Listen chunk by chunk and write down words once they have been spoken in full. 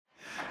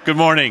Good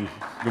morning.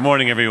 Good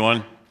morning,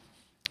 everyone.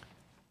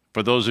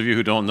 For those of you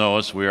who don't know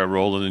us, we are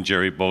Roland and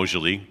Jerry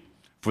Beaujolais.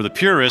 For the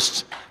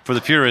purists,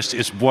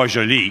 it's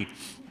Boisjoli,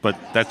 but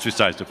that's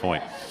besides the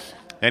point.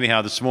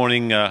 Anyhow, this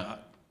morning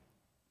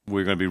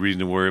we're going to be reading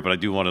the Word, but I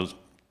do want to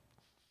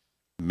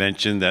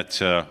mention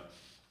that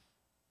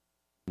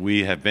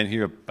we have been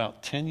here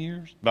about 10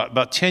 years?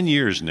 About 10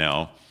 years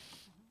now.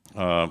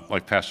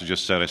 Like Pastor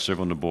just said, I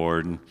serve on the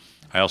board, and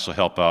I also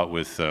help out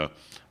with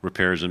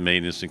repairs and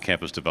maintenance and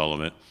campus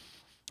development.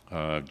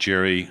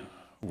 Jerry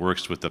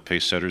works with the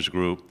Pacesetters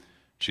group.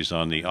 She's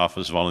on the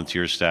office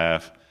volunteer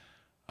staff.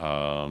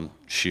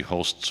 She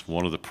hosts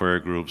one of the prayer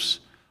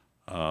groups.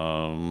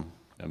 I'm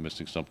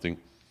missing something.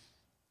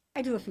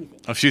 I do a few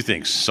things. A few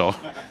things. So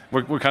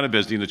we're kind of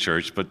busy in the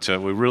church, but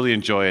we really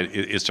enjoy it.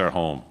 It's our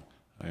home.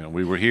 You know,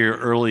 we were here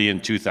early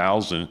in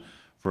 2000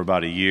 for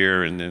about a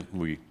year, and then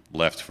we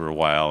left for a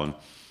while. And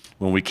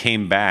when we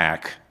came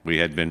back, we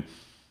had been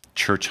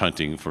church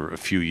hunting for a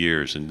few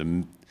years.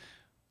 And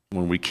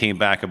when we came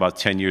back about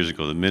 10 years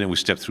ago, the minute we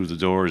stepped through the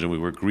doors and we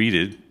were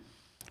greeted,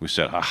 we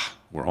said,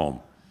 we're home.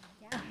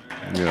 Yeah.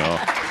 You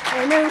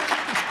know.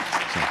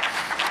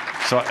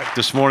 So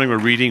this morning we're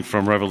reading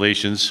from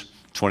Revelations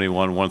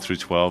 21, 1 through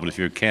 12. And if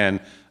you can,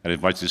 I'd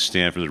invite you to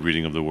stand for the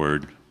reading of the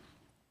Word.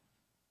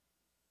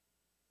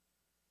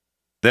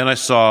 Then I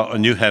saw a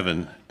new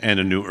heaven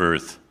and a new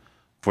earth,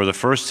 for the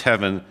first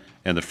heaven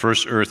and the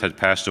first earth had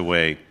passed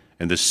away,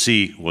 and the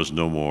sea was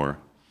no more.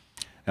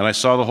 And I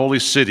saw the holy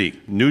city,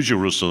 New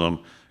Jerusalem,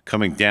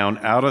 coming down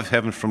out of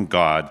heaven from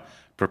God,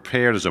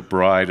 prepared as a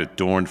bride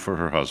adorned for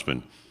her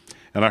husband.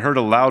 And I heard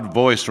a loud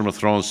voice from a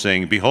throne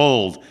saying,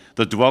 "Behold,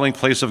 the dwelling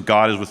place of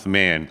God is with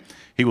man.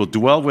 He will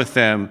dwell with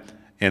them,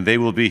 and they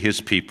will be his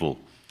people.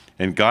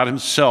 And God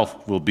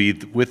himself will be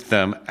with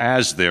them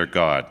as their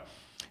God.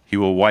 He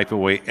will wipe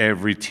away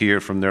every tear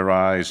from their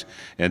eyes,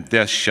 and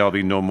death shall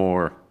be no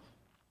more.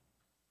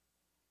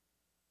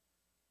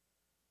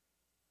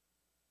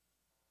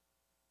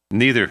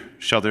 Neither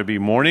shall there be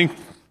mourning,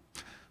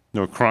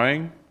 nor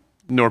crying,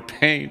 nor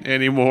pain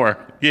anymore.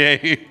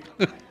 Yea,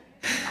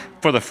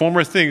 for the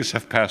former things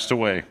have passed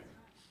away."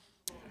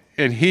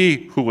 And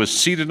he who was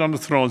seated on the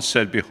throne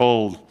said,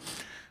 "Behold,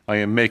 I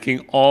am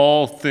making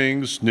all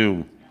things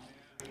new."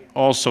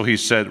 Also he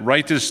said,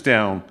 "Write this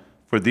down,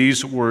 for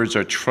these words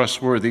are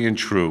trustworthy and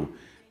true."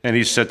 And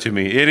he said to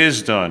me, "It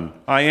is done.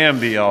 I am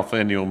the Alpha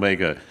and the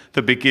Omega,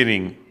 the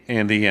beginning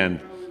and the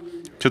end.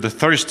 To the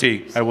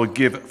thirsty I will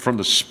give from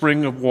the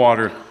spring of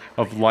water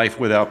of life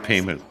without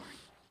payment.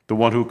 The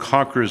one who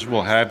conquers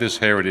will have this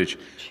heritage,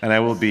 and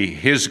I will be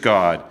his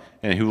God,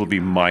 and he will be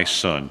my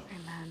son.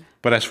 Amen.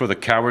 But as for the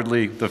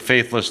cowardly, the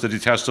faithless, the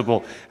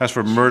detestable, as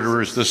for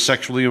murderers, the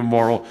sexually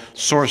immoral,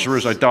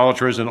 sorcerers,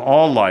 idolaters, and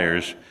all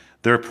liars,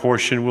 their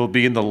portion will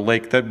be in the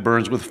lake that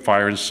burns with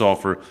fire and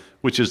sulfur,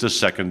 which is the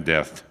second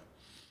death."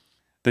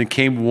 Then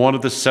came one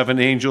of the seven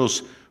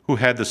angels who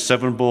had the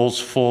seven bowls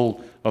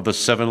full of the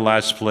seven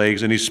last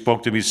plagues, and he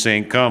spoke to me,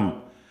 saying,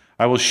 "Come,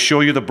 I will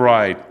show you the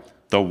bride,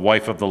 the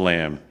wife of the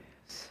Lamb."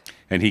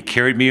 And he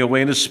carried me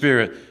away in the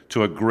Spirit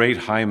to a great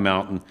high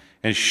mountain,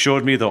 and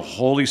showed me the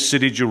holy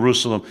city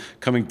Jerusalem,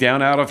 coming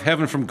down out of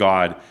heaven from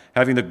God,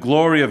 having the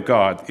glory of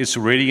God, its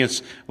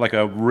radiance like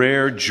a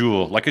rare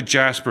jewel, like a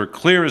jasper,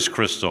 clear as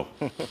crystal.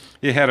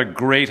 It had a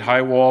great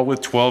high wall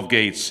with 12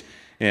 gates,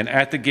 and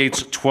at the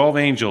gates 12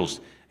 angels,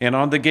 and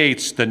on the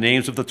gates the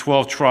names of the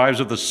 12 tribes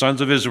of the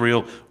sons of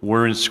Israel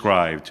were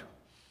inscribed.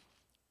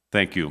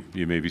 Thank you.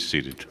 You may be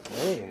seated.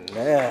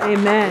 Amen.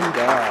 Amen.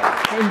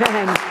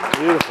 Amen.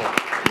 Beautiful.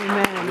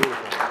 Amen.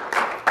 Beautiful.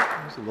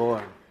 Praise the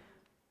Lord.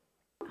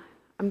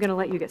 I'm going to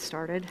let you get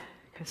started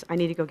because I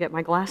need to go get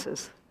my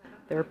glasses.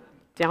 They're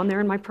down there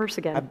in my purse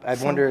again. I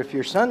wonder if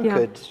your son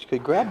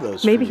could grab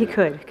those. Maybe for he you.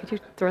 could. Could you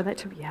throw that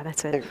to me? Yeah,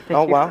 that's it. There-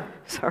 Thank you. wow.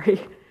 Sorry.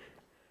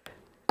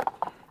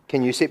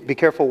 Can you see? Be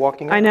careful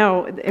walking. I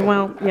know.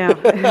 Well, yeah.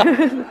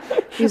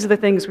 These are the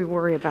things we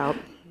worry about.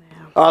 Yeah.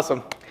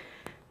 Awesome.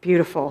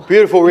 Beautiful.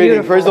 Beautiful reading.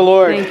 Beautiful. Praise the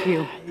Lord. Thank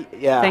you.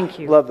 Yeah. Thank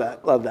you. Love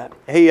that. Love that.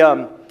 Hey,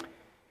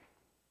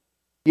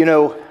 you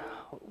know,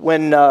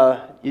 when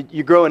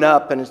you're growing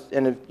up,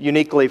 and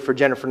uniquely for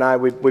Jennifer and I,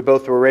 we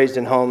both were raised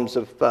in homes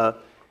of,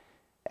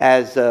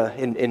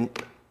 in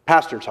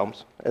pastors'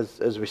 homes,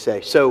 as we say.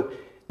 So,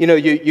 you know,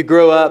 you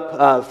grow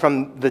up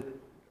from the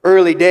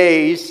early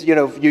days, you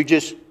know,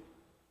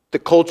 the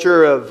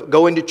culture of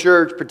going to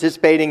church,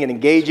 participating and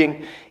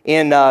engaging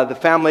in the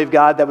family of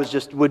God, that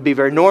would be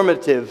very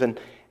normative,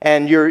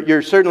 and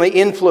you're certainly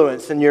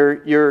influenced, and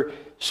you're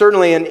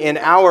certainly in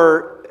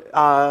our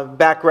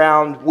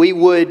background, we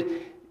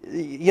would,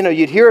 you know,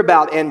 you'd hear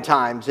about end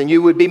times, and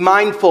you would be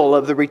mindful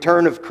of the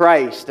return of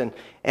Christ,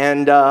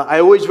 and I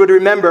always would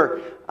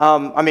remember,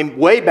 I mean,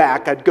 way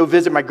back, I'd go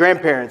visit my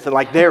grandparents, and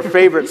like their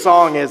favorite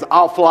song is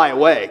 "I'll Fly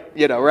Away,"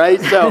 you know, right?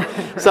 So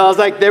I was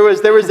like, there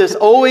was this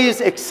always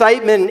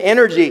excitement and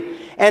energy,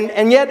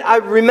 and yet I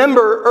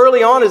remember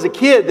early on as a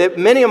kid that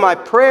many of my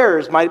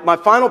prayers, my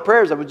final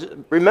prayers, I would just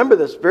remember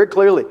this very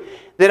clearly,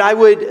 that I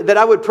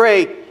would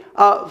pray,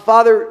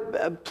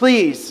 Father,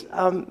 please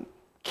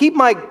keep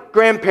my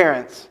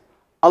grandparents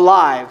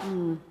alive,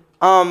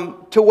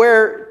 to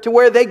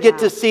where they get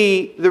to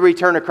see the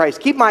return of Christ.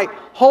 Keep my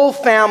whole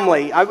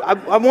family.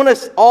 I want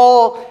us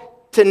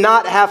all to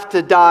not have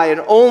to die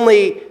and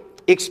only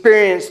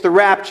experience the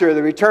rapture,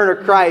 the return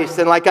of Christ.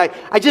 And like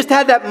I just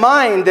had that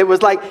mind that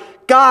was like,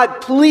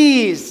 God,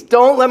 please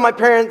don't let my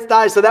parents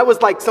die. So that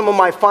was like some of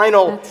my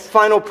final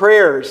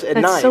prayers at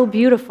night. That's so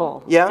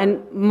beautiful. Yeah.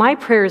 And my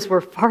prayers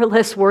were far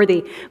less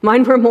worthy.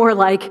 Mine were more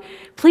like,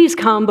 please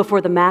come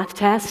before the math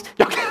test.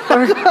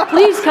 Or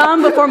please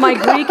come before my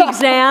Greek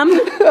exam.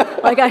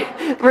 Like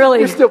I really.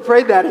 You still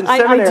prayed that in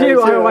seminary. I do.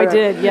 Too, Oh, right? I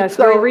did. Yes.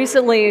 So, very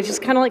recently, it's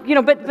just kind of like,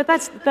 but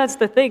that's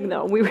the thing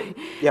though. We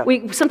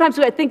sometimes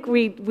I think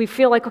we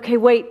feel like, okay,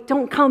 wait,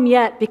 don't come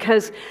yet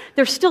because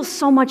there's still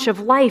so much of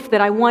life that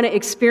I want to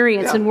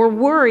experience. And we're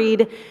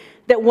worried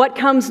that what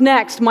comes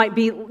next might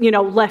be,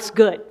 less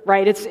good,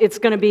 right? It's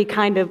going to be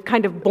kind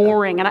of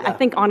boring. And I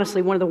think,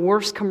 honestly, one of the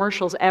worst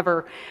commercials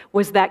ever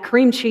was that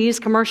cream cheese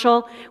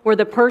commercial where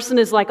the person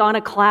is like on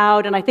a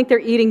cloud and I think they're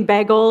eating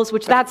bagels,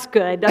 which that's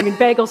good. I mean,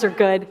 bagels are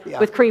good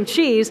with cream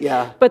cheese.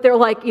 Yeah. But they're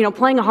like,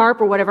 playing a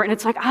harp or whatever. And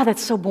it's like,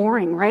 that's so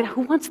boring, right?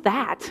 Who wants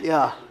that?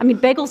 Yeah. I mean,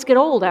 bagels get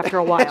old after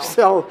a while.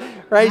 So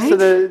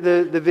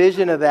the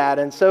vision of that.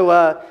 And so,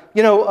 a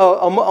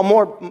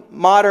more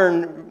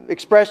modern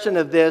expression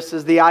of this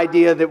is the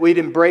idea that we'd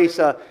embrace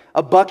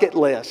a bucket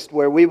list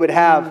where we would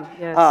have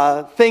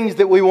things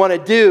that we want to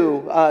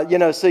do.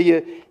 So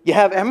you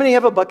have, how many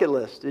have a bucket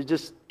list? You're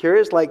just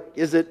curious, like,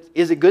 is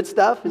it good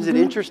stuff? Is it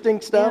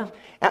interesting stuff?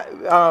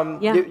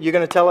 You're going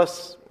to tell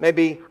us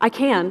maybe? I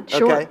can,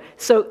 sure. Okay.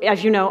 So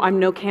as you know, I'm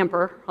no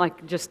camper.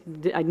 Like,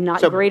 I'm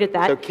not great at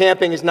that. So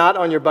camping is not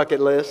on your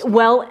bucket list?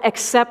 Well,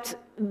 except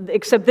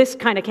this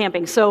kind of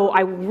camping. So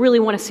I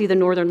really want to see the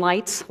northern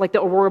lights, like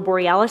the Aurora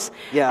Borealis.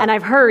 Yeah. And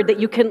I've heard that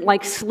you can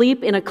like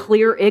sleep in a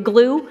clear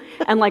igloo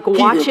and like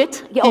watch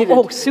it.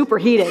 Yeah, super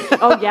heated.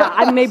 Oh yeah,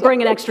 I may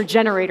bring an extra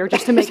generator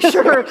just to make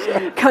sure,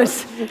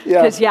 because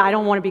I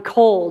don't want to be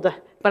cold.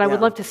 But I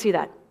would love to see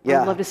that.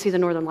 Yeah. I'd love to see the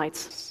northern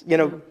lights.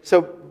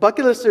 So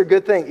bucket lists are a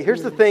good thing.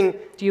 Here's the thing.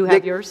 Do you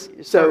have yours?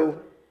 So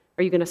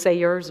are you going to say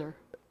yours or?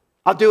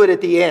 I'll do it at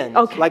the end,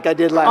 like I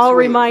did last week. I'll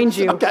remind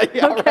you. Okay,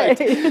 all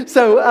right.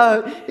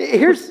 So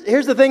here's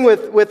the thing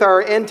with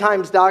our end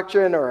times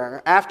doctrine or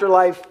our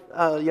afterlife,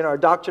 our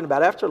doctrine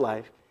about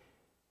afterlife.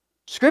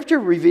 Scripture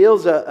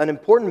reveals an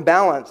important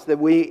balance that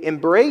we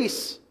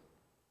embrace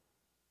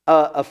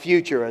a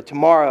future, a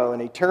tomorrow,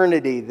 an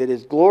eternity that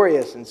is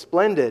glorious and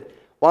splendid,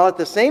 while at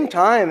the same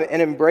time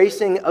an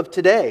embracing of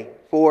today.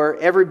 For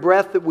every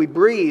breath that we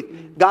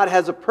breathe, God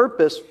has a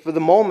purpose for the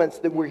moments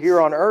that we're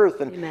here on earth.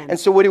 And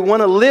so we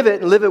want to live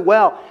it and live it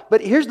well.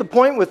 But here's the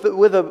point with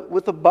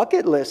a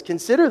bucket list.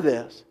 Consider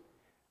this.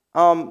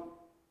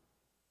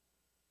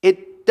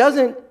 It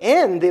doesn't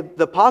end.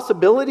 The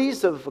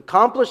possibilities of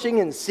accomplishing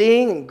and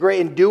seeing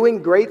and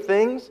doing great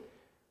things,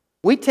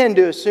 we tend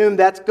to assume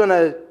that's going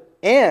to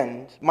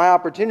end. My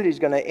opportunity is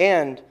going to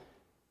end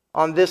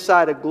on this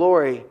side of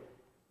glory.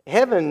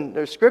 Heaven,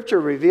 the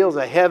Scripture reveals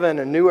a heaven,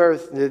 a new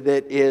earth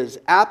that is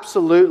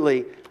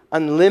absolutely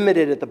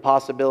unlimited at the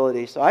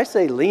possibility. So I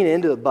say lean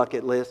into the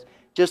bucket list.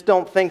 Just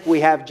don't think we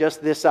have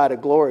just this side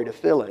of glory to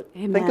fill it.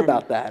 Amen. Think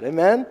about that,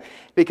 amen?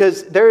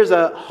 Because there is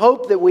a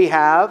hope that we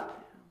have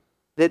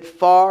that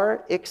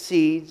far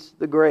exceeds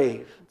the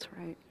grave. That's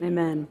right.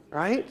 Amen.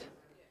 Right?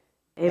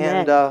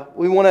 Amen. And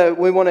we want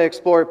to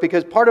explore it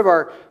because part of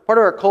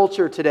our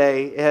culture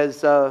today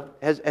has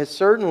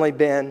certainly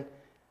been.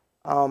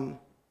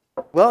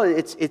 Well,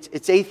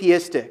 it's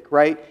atheistic,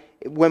 right?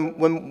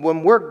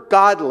 When we're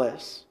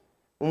godless,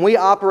 when we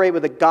operate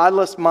with a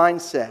godless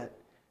mindset,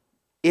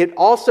 it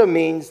also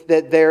means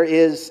that there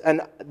is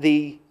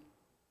the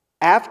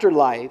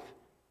afterlife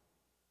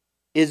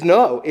is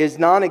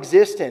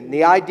non-existent.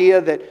 The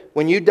idea that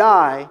when you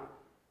die,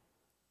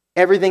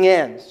 everything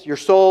ends. Your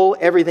soul,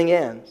 everything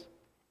ends.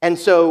 And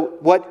so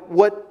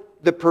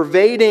what the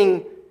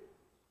pervading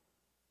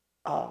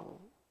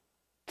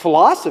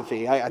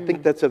philosophy, I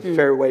think that's a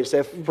fair way to say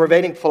it,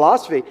 pervading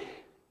philosophy,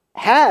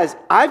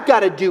 I've got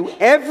to do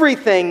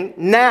everything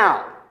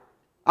now.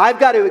 I've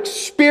got to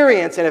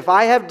experience, and if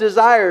I have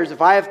desires,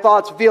 if I have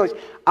thoughts and feelings,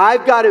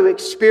 I've got to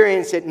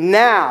experience it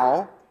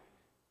now,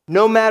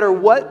 no matter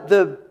what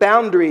the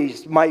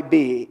boundaries might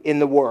be in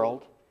the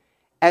world.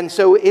 And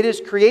so it is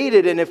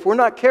created, and if we're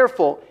not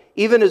careful,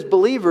 even as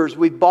believers,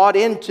 we've bought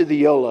into the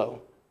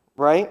YOLO,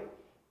 right?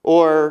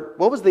 Or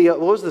what was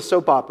the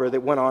soap opera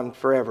that went on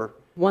forever?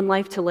 One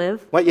Life to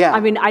Live? Well, yeah. I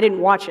mean, I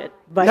didn't watch it,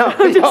 but no,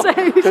 I'm just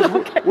saying.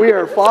 Okay. We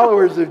are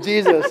followers of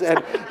Jesus.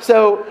 And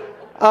so,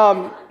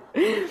 so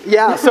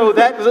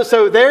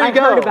there you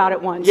go. I heard about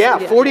it once. Yeah,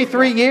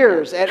 43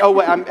 years. And,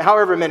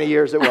 however many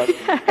years it was.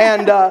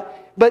 And,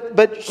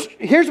 but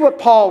here's what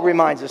Paul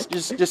reminds us.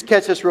 Just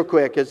catch this real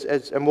quick,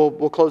 and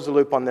we'll close the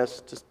loop on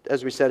this just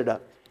as we set it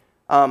up.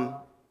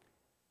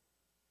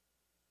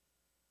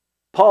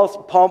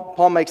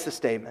 Paul makes the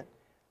statement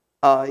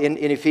in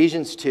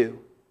Ephesians 2.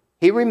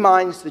 He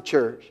reminds the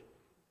church,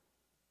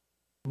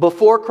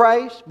 before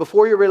Christ,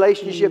 before your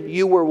relationship,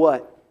 you were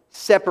what?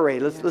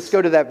 Separated. Let's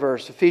go to that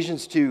verse,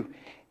 Ephesians 2.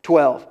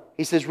 12.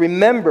 He says,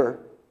 remember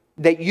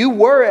that you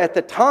were at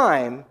the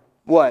time,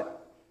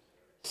 what?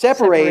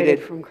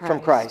 Separated from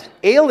Christ,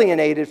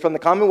 alienated from the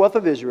commonwealth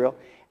of Israel,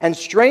 and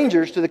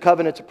strangers to the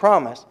covenants of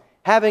promise,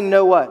 having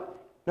no what?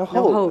 No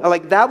hope.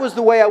 Like, that was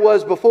the way I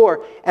was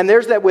before. And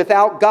there's that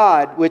without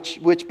God, which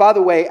by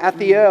the way,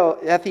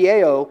 atheoi,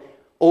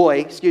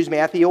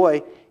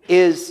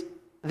 is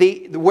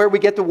where we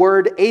get the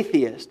word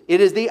atheist.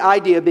 It is the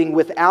idea of being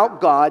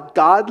without God,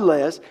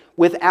 godless,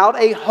 without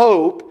a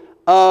hope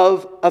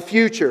of a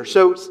future.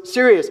 So,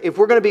 serious, if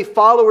we're going to be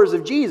followers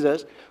of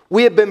Jesus,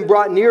 we have been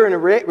brought near in a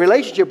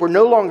relationship. We're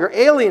no longer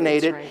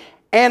alienated. Right.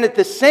 And at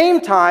the same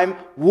time,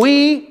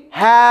 we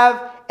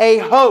have a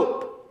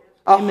hope.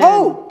 Amen.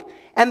 Hope.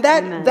 And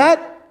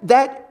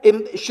that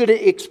should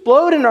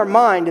explode in our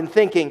mind in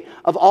thinking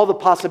of all the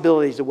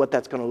possibilities of what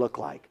that's going to look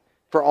like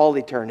for all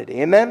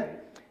eternity. Amen?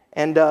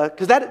 And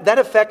because that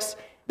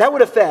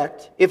would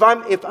affect, if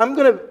I'm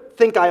going to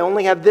think I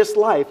only have this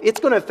life, it's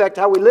going to affect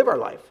how we live our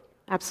life.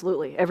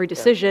 Absolutely. Every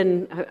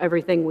decision,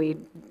 everything we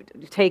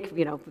take,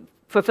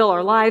 fulfill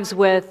our lives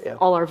with,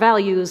 all our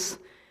values,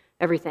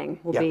 everything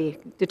will be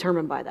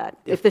determined by that.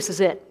 If this is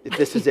it. If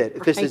this is it.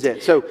 If this is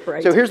it. So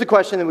here's the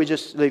question that we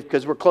just leave,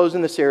 because we're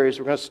closing the series.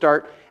 We're going to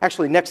start,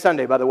 actually next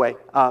Sunday, by the way,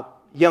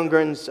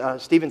 Youngrens,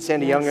 Steve and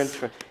Sandy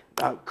Youngrens,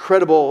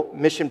 incredible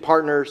mission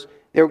partners.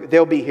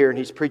 They'll be here, and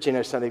he's preaching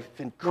next Sunday.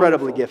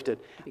 Incredibly gifted.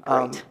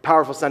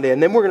 Powerful Sunday.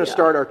 And then we're going to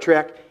start our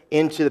trek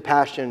into the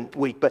Passion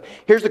Week. But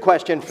here's the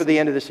question for the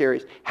end of the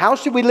series. How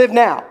should we live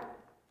now?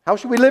 How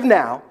should we live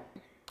now?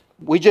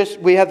 We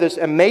have this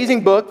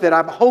amazing book that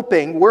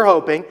we're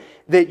hoping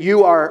that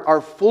you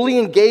are fully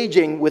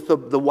engaging with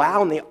the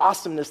wow and the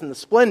awesomeness and the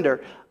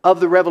splendor of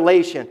the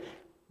Revelation.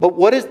 But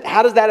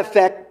how does that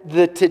affect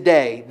the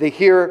today, the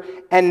here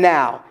and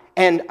now?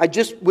 And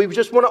we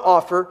just want to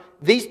offer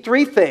these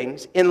three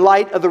things in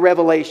light of the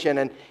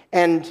Revelation.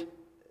 And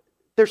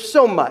there's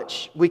so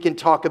much we can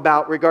talk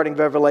about regarding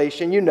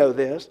Revelation. You know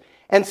this.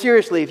 And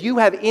seriously, if you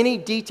have any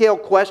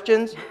detailed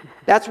questions,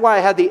 that's why I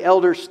had the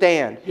elders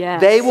stand. Yes.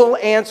 They will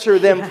answer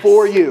them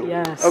for you.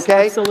 Yes,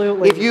 okay?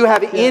 Absolutely. If you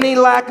have any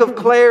lack of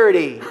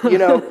clarity,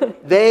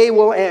 they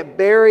will.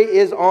 Barry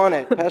is on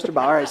it, Pastor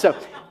Bob. All right, so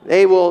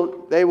they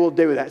will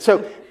do that.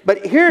 So,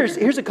 but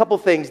here's a couple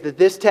things that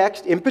this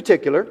text in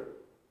particular,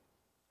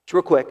 just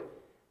real quick,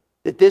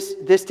 that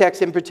this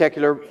text in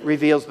particular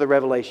reveals the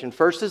revelation.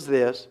 First is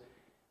this: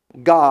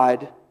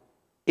 God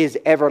is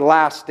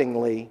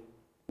everlastingly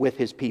with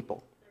His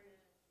people.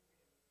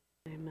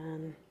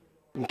 Amen.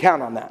 You can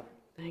count on that.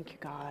 Thank you,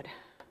 God.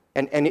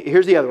 And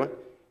here's the other one.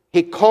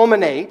 He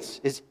culminates,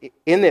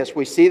 in this,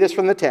 we see this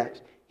from the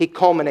text, He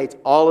culminates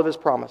all of His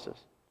promises.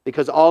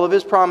 Because all of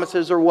His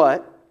promises are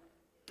what?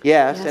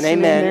 Yes and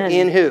amen.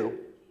 In who?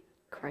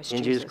 Christ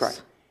in Jesus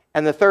Christ.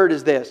 And the third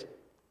is this: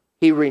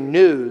 He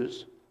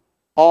renews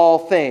all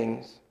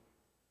things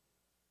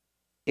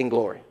in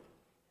glory.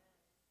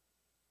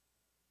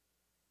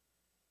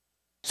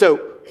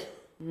 So,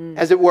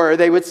 as it were,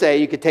 they would say,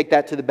 you could take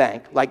that to the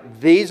bank. Like,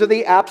 these are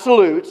the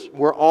absolutes.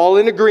 We're all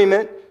in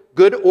agreement.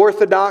 Good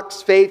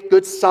orthodox faith,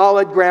 good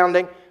solid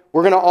grounding.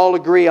 We're going to all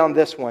agree on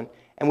this one.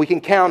 And we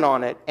can count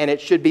on it. And it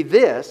should be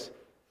this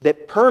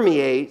that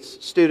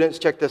permeates, students,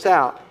 check this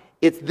out.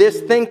 It's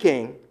this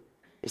thinking,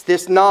 it's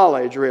this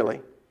knowledge,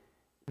 really,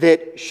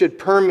 that should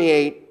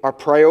permeate our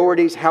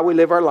priorities, how we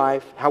live our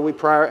life, how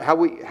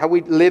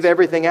we live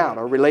everything out,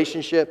 our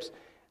relationships,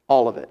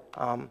 all of it,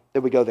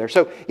 that we go there.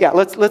 So yeah,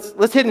 let's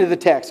hit into the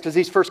text, because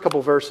these first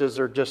couple verses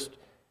are just,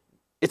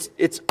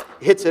 it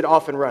hits it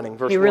off and running.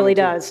 Verse he really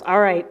does. All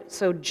right,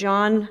 so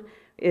John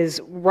is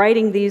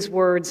writing these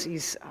words.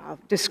 He's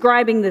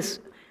describing this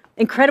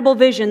incredible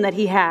vision that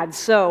he had.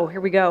 So here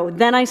we go.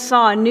 Then I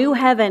saw a new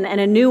heaven and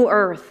a new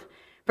earth.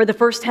 For the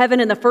first heaven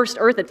and the first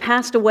earth had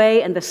passed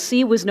away, and the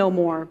sea was no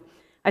more.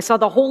 I saw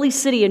the holy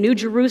city, a new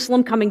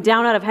Jerusalem, coming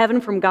down out of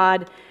heaven from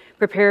God,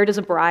 prepared as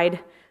a bride,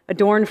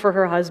 adorned for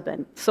her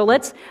husband. So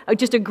let's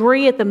just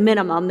agree at the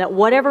minimum that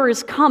whatever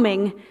is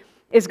coming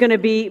is going to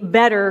be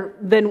better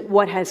than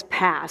what has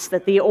passed,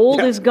 that the old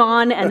is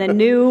gone and the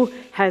new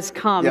has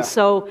come. Yeah.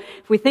 So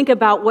if we think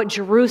about what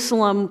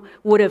Jerusalem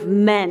would have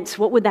meant,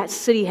 what would that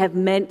city have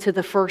meant to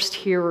the first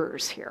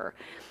hearers here?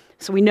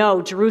 So we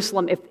know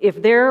Jerusalem,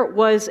 if there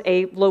was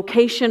a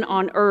location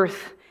on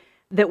earth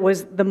that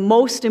was the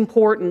most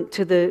important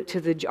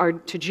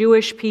to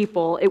Jewish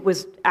people, it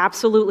was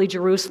absolutely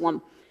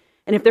Jerusalem.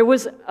 And if there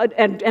was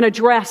an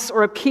address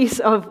or a piece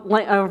of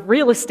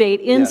real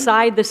estate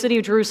inside the city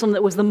of Jerusalem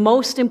that was the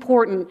most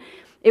important,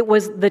 it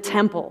was the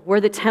temple,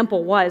 where the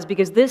temple was,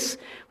 because this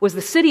was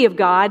the city of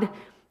God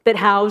that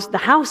housed the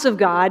house of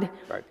God,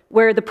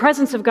 where the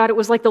presence of God, it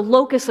was like the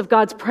locus of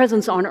God's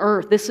presence on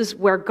earth. This is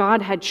where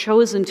God had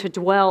chosen to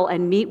dwell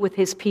and meet with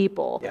His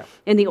people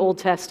in the Old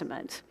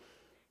Testament.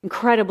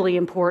 Incredibly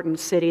important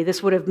city.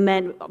 This would have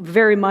meant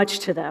very much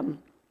to them.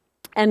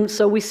 And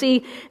so we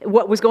see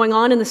what was going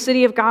on in the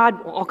city of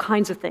God, all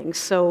kinds of things.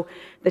 So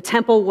the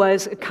temple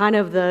was kind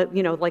of the,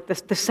 like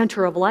the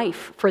center of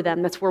life for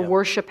them. That's where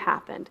worship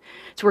happened.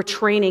 It's where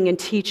training and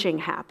teaching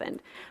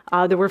happened.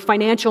 There were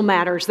financial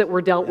matters that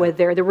were dealt with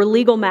there. There were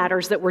legal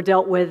matters that were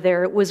dealt with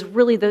there. It was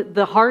really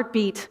the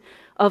heartbeat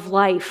of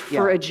life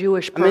for a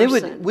Jewish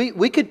person. I mean,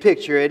 we could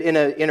picture it in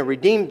a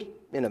redeemed,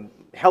 in a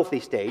healthy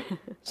state.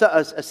 So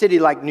a city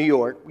like New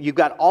York, you've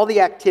got all the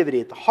activity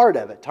at the heart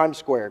of it. Times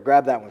Square,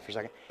 grab that one for a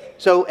second.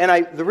 So,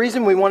 the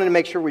reason we wanted to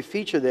make sure we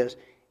feature this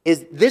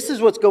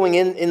is what's going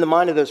in the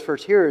mind of those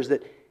first hearers,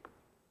 that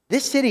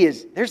this city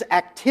there's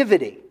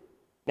activity.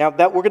 Now,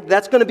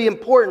 that's going to be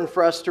important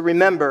for us to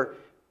remember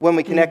when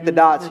we connect the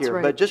dots here.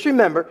 Right. But just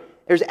remember,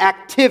 there's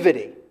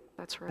activity.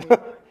 That's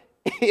right.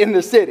 In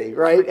the city,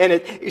 right? And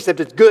except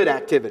it's good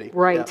activity.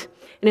 Right. Yeah.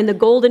 And in the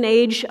golden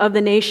age of the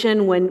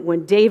nation,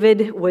 when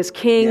David was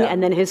king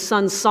and then his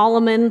son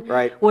Solomon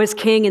was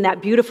king, in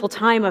that beautiful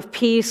time of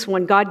peace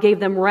when God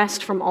gave them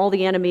rest from all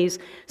the enemies,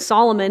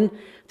 Solomon,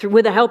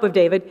 with the help of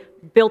David,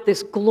 built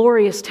this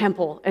glorious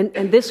temple.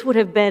 And this would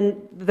have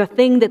been the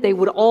thing that they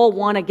would all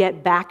want to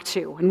get back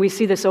to. And we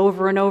see this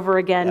over and over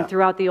again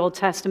throughout the Old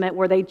Testament,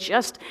 where they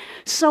just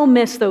so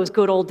miss those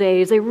good old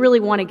days. They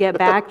really want to get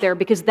back there,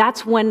 because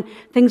that's when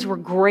things were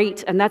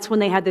great. And that's when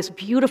they had this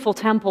beautiful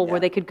temple where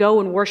they could go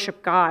and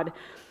worship God.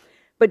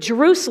 But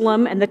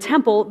Jerusalem and the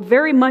temple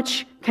very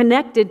much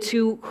connected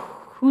to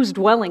who's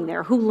dwelling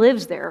there, who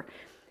lives there.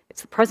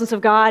 It's the presence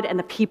of God and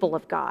the people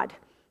of God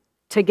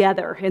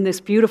together in this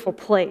beautiful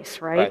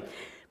place, right?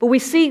 But we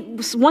see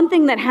one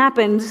thing that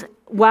happened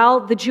while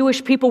the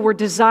Jewish people were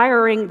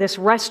desiring this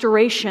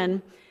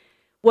restoration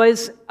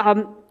was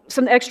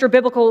some extra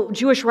biblical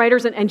Jewish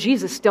writers, and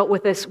Jesus dealt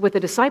with this with the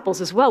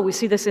disciples as well. We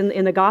see this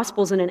in the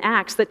Gospels and in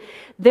Acts, that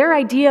their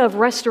idea of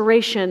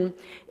restoration,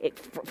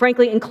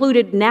 frankly,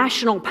 included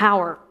national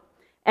power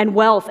and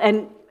wealth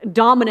and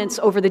dominance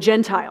over the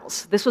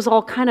Gentiles. This was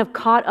all kind of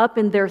caught up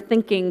in their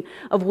thinking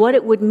of what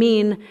it would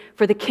mean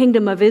for the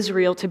kingdom of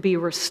Israel to be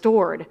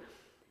restored.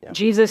 Yeah.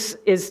 Jesus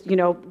is,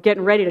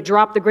 getting ready to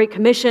drop the Great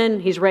Commission.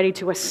 He's ready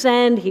to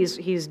ascend.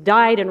 He's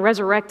died and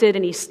resurrected,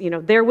 and he's,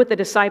 there with the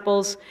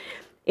disciples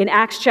in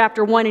Acts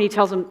chapter 1, and he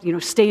tells them,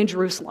 stay in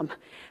Jerusalem.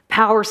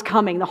 Power's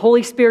coming. The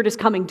Holy Spirit is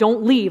coming.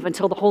 Don't leave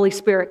until the Holy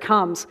Spirit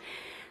comes.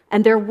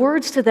 And their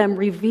words to them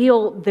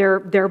reveal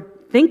their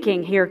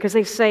thinking here, because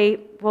they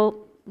say, well,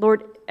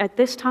 Lord, at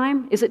this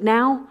time, is it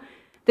now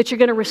that you're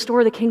going to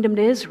restore the kingdom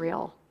to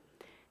Israel?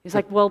 He's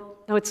like, well,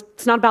 no, it's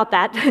not about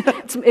that.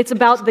 it's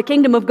about the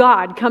kingdom of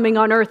God coming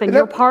on earth, and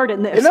your part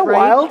in this. Isn't that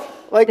wild?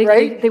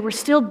 They were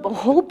still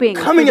hoping.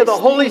 Coming of the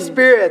Holy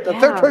Spirit, the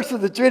third person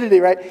of the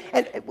Trinity, right?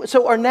 And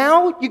so are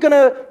now you going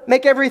to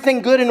make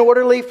everything good and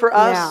orderly for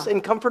us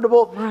and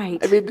comfortable? Right.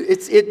 I mean,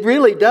 it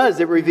really does.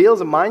 It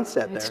reveals a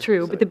mindset there. It's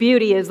true. But the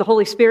beauty is the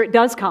Holy Spirit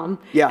does come,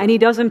 and he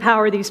does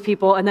empower these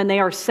people, and then they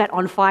are set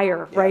on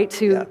fire, right,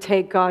 to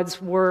take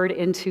God's word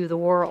into the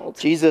world.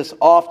 Jesus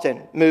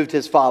often moved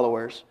his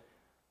followers,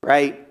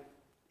 right?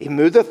 He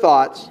moved their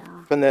thoughts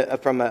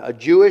from a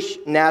Jewish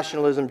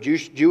nationalism,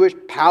 Jewish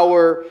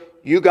power,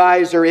 you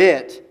guys are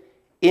it,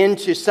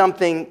 into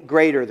something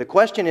greater. The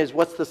question is,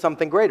 what's the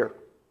something greater?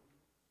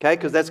 Okay,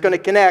 because that's going to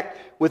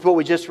connect with what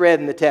we just read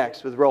in the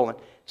text with Roland.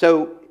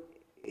 So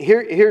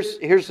here's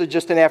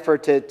just an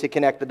effort to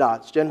connect the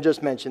dots. Jen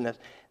just mentioned this.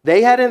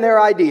 They had in their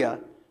idea,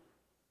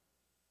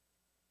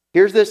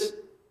 here's this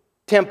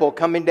temple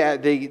coming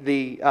down,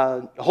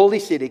 the holy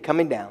city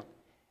coming down.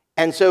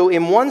 And so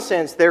in one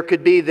sense, there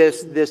could be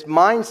this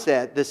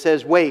mindset that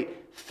says, wait,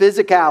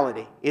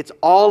 physicality. It's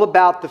all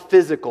about the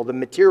physical, the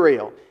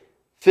material.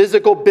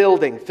 Physical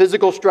building,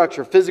 physical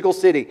structure, physical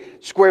city,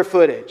 square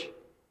footage.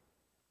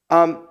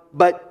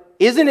 But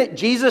isn't it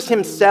Jesus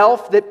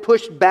himself that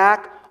pushed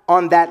back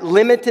on that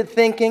limited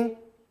thinking?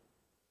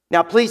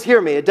 Now, please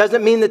hear me. It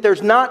doesn't mean that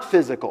there's not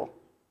physical.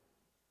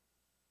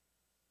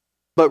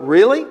 But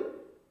really?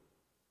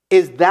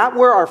 Is that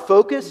where our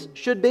focus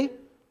should be?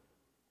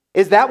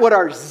 Is that what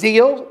our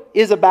zeal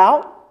is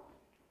about?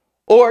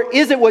 Or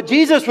is it what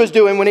Jesus was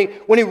doing when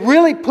he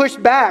really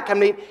pushed back? I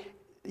mean,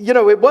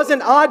 it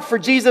wasn't odd for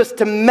Jesus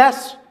to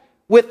mess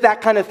with that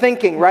kind of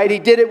thinking, right? He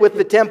did it with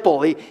the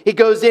temple. He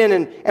goes in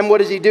and what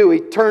does he do? He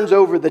turns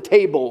over the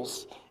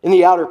tables in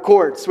the outer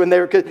courts when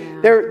they're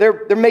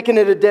making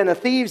it a den of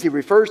thieves. He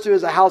refers to it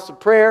as a house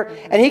of prayer.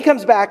 And he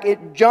comes back,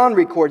 John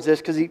records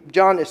this because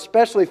John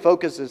especially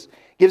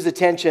gives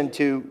attention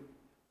to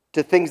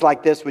things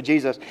like this with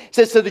Jesus. It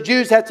says, so the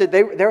Jews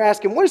they're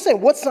asking,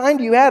 what sign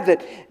do you have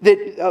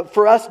that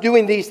for us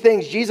doing these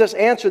things? Jesus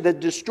answered that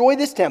destroy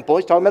this temple.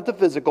 He's talking about the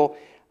physical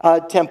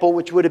temple,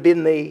 which would have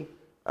been the,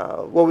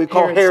 what we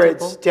call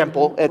Herod's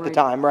temple at the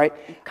time, right?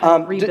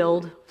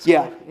 Rebuild.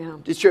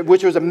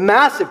 Which was a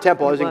massive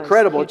temple. It was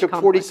incredible. It took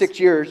 46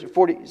 years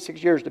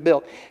to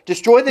build.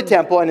 Destroy the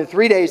temple, and in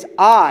 3 days,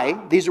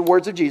 these are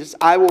words of Jesus,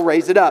 I will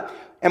raise it up.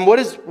 And what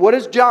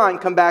does John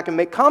come back and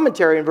make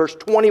commentary in verse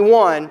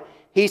 21?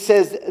 He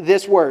says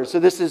this word. So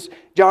this is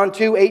John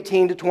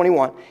 2:18 to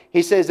 21.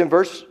 He says in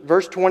verse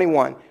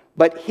 21,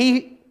 but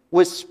he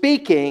was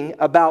speaking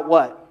about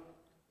what?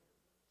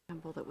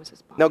 Temple that was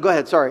his body. No, go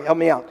ahead. Sorry, help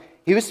me out.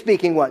 He was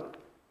speaking what?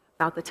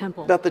 About the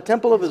temple. About the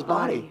temple of his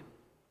body.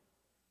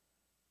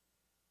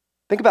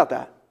 Think about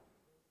that.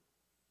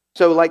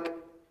 So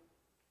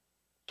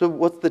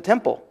what's the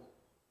temple?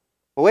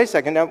 Well, wait a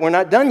second. Now, we're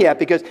not done yet,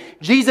 because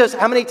Jesus,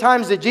 how many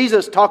times did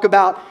Jesus talk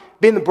about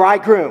being the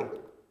bridegroom?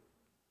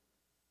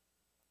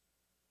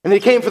 And he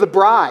came for the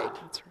bride.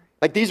 That's right.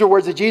 Like, these are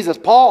words of Jesus.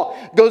 Paul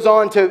goes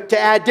on to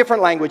add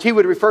different language. He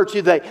would refer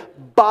to the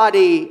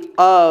body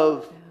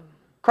of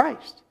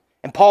Christ.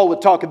 And Paul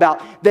would talk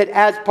about that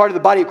as part of the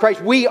body of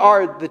Christ, we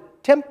are the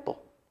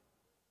temple.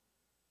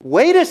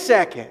 Wait a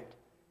second.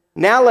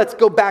 Now let's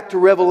go back to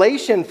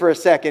Revelation for a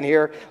second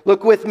here.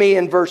 Look with me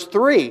in verse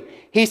 3.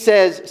 He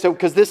says,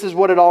 because this is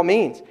what it all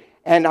means.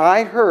 And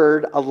I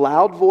heard a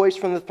loud voice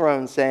from the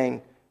throne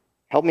saying,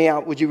 help me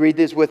out, would you read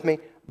this with me?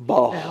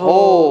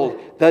 Behold,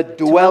 the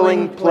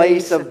dwelling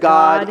place of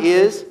God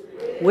is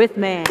with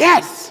man.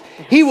 Yes!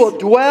 He will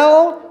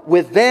dwell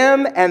with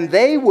them, and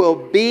they will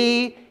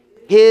be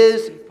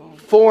his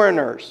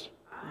foreigners.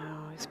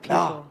 Oh, his people.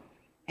 Oh,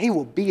 he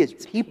will be his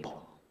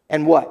people.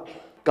 And what?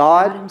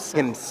 God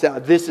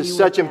himself. This is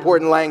such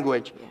important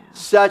language. Yeah.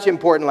 Such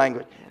important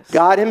language. Yes.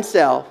 God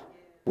himself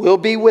will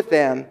be with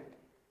them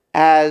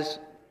as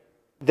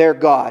their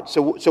God.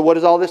 So what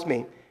does all this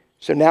mean?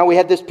 So now we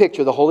have this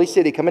picture, the holy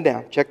city coming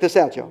down. Check this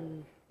out, y'all.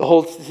 The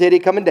whole city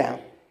coming down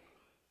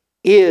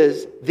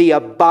is the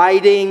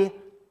abiding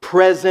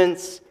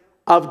presence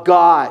of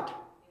God.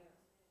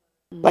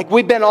 Like,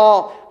 we've been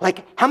all,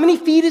 like, how many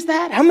feet is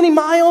that? How many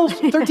miles?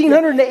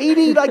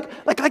 1,380?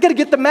 like I got to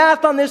get the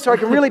math on this so I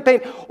can really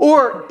paint.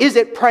 Or is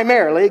it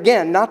primarily,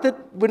 again, not that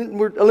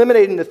we're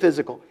eliminating the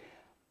physical,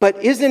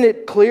 but isn't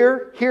it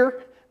clear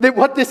here that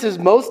what this is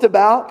most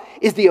about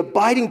is the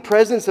abiding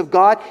presence of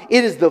God?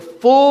 It is the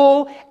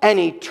full and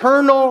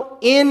eternal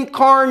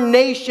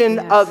incarnation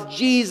of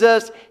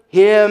Jesus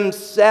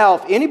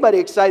himself. Anybody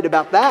excited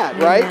about that,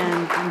 right?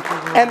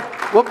 And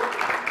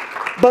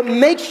but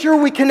make sure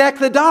we connect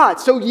the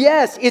dots. So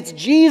yes, it's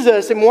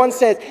Jesus in one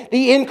sense,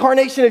 the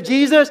incarnation of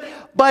Jesus,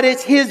 but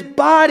it's his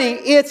body,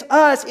 it's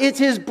us, it's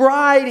his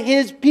bride,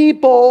 his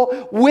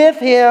people with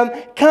him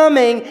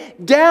coming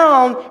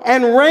down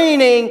and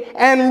reigning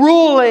and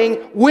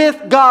ruling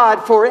with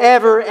God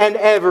forever and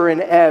ever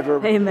and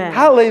ever. Amen.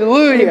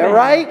 Hallelujah, Amen.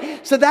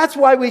 right? So that's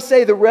why we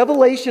say the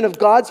revelation of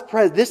God's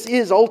presence, this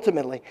is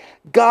ultimately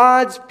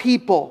God's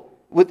people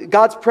with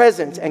God's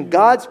presence and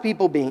God's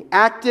people being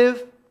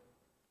active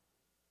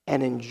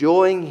and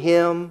enjoying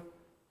him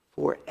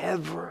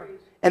forever.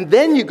 And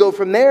then you go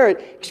from there and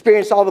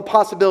experience all the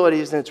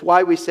possibilities. And it's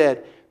why we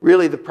said,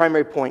 really the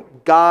primary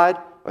point, God,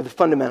 or the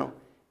fundamental,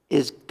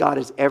 is God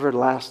is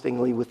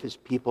everlastingly with his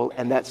people.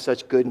 And that's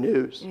such good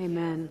news.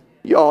 Amen.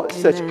 Y'all,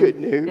 it's such good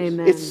news.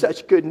 Amen. It's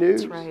such good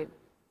news. That's right.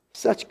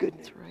 Such good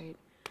news. That's right.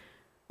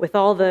 With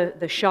all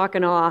the shock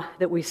and awe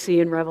that we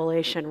see in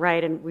Revelation,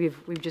 right? And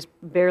we've just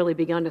barely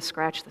begun to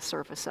scratch the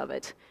surface of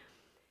it.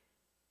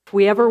 If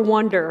we ever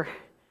wonder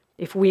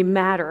if we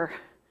matter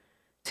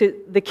to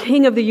the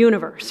King of the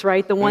universe,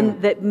 right? The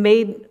one that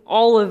made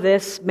all of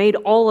this, made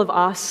all of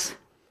us.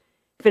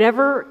 If it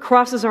ever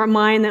crosses our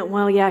mind that,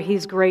 well, yeah,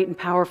 he's great and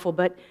powerful,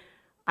 but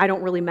I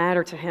don't really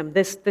matter to him.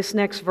 This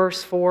next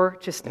verse 4,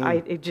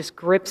 it just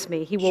grips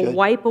me. He will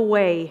wipe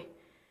away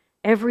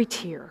every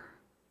tear.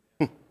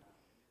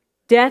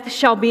 Death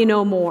shall be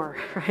no more,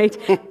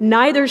 right?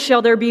 Neither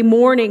shall there be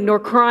mourning, nor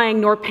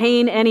crying, nor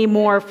pain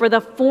anymore, for the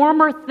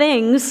former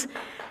things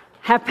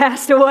have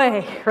passed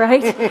away,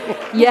 right?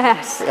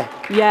 Yes,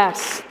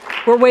 yes.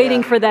 We're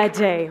waiting for that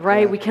day,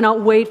 right? We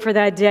cannot wait for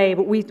that day,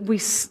 but we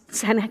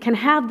can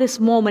have this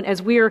moment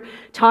as we're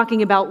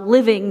talking about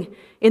living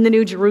in the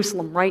New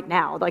Jerusalem right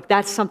now. Like,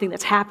 that's something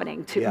that's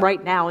happening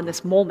right now in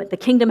this moment. The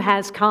kingdom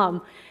has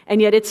come,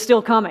 and yet it's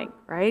still coming,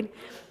 right?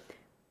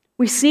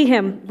 We see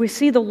him, we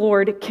see the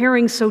Lord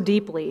caring so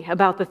deeply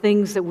about the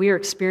things that we are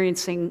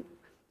experiencing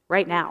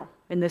right now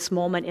in this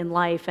moment in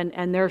life,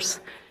 and there's,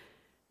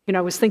 I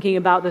was thinking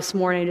about this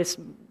morning,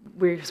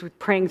 we're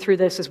praying through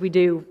this as we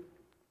do,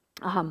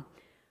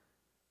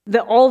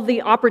 all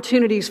the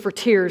opportunities for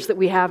tears that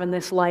we have in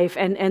this life,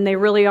 and they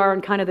really are on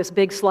kind of this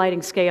big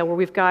sliding scale where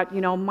we've got,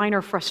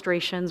 minor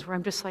frustrations where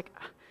I'm just like,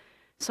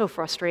 so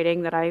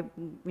frustrating that I,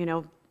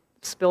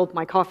 spilled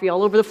my coffee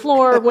all over the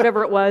floor,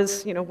 whatever it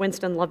was.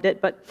 Winston loved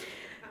it, but,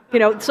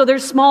 so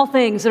there's small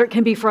things that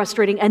can be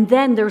frustrating, and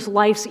then there's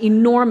life's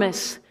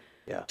enormous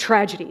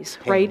tragedies,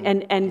 right?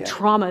 And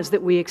traumas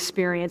that we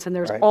experience, and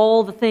there's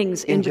all the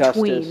things in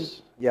between.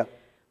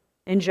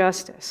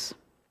 Injustice.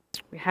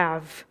 We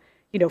have,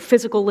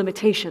 physical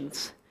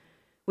limitations.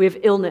 We have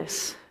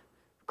illness,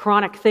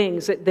 chronic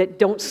things that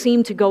don't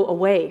seem to go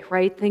away,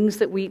 right? Things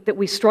that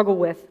we struggle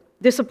with.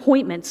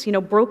 Disappointments,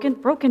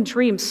 broken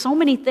dreams, so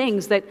many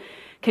things that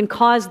can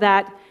cause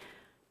that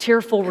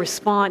tearful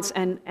response.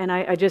 And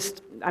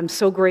I'm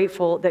so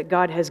grateful that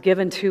God has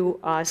given to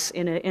us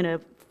in a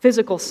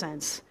physical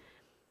sense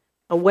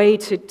a way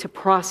to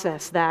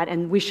process that,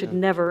 and we should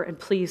never, and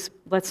please,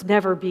 let's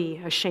never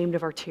be ashamed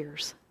of our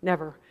tears.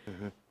 Never.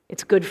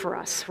 it's good for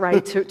us,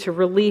 right? to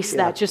release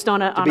that just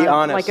on a,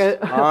 honest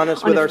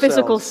on a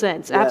physical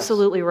sense. Yes.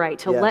 Absolutely right.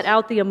 To let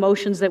out the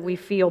emotions that we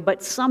feel.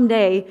 But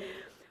someday,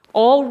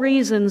 all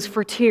reasons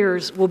for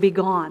tears will be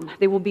gone.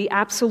 They will be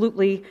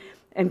absolutely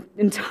and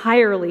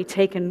entirely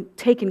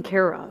taken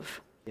care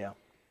of. Yeah.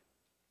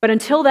 But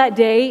until that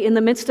day, in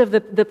the midst of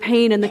the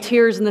pain and the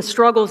tears and the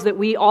struggles that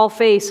we all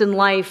face in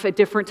life at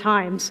different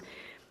times,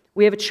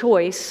 we have a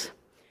choice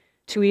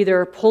to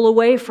either pull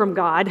away from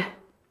God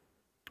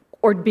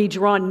or be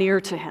drawn near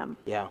to Him.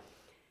 Yeah.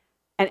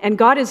 And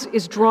God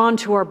is drawn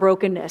to our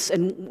brokenness,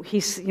 and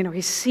He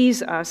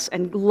sees us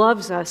and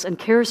loves us and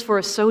cares for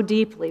us so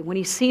deeply. When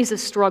He sees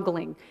us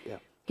struggling,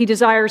 He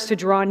desires to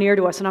draw near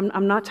to us. And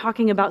I'm not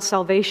talking about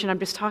salvation. I'm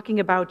just talking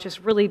about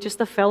just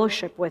the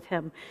fellowship with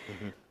Him.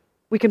 Mm-hmm.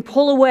 We can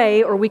pull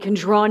away or we can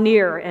draw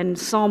near. And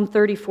Psalm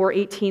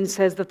 34:18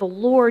 says that the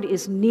Lord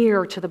is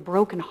near to the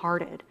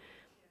brokenhearted,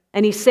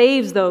 and He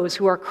saves those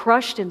who are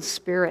crushed in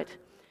spirit.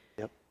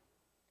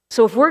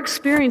 So if we're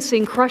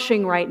experiencing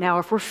crushing right now,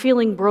 if we're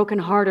feeling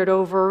brokenhearted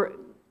over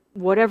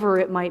whatever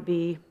it might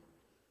be,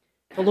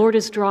 the Lord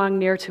is drawing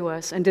near to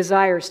us and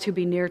desires to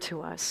be near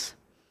to us.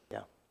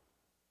 Yeah.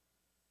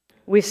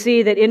 We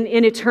see that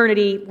in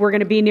eternity, we're going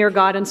to be near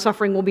God and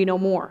suffering will be no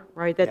more,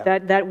 right?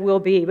 That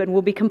will be, but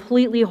we'll be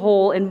completely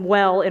whole and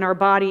well in our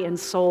body and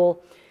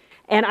soul.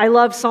 And I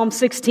love Psalm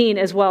 16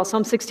 as well.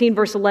 Psalm 16,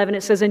 verse 11,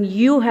 it says, "And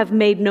you have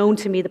made known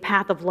to me the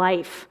path of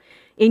life.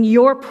 In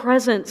your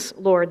presence,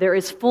 Lord, there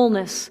is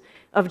fullness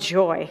of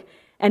joy,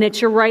 and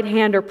at your right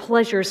hand are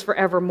pleasures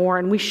forevermore."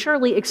 And we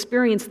surely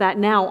experience that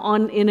now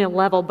in a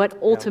level, but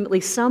ultimately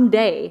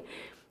someday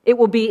it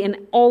will be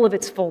in all of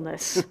its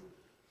fullness.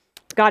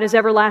 God is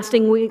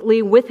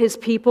everlastingly with His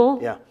people.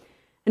 Yeah.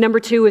 And number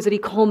two is that He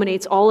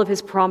culminates all of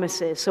His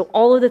promises. So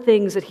all of the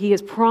things that He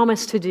has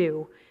promised to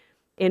do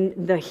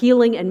in the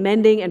healing and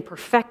mending and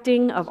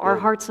perfecting of our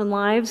hearts and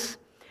lives,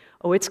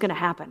 it's going to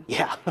happen.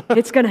 Yeah.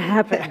 It's going to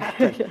happen.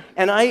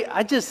 And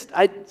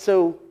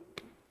so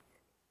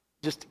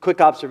just a quick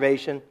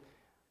observation.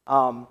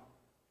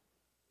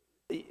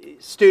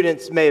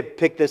 Students may have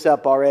picked this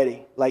up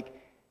already. Like,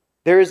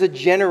 there is a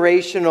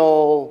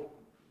generational,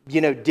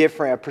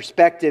 different, a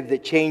perspective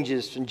that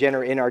changes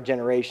in our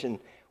generation,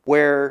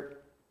 where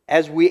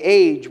as we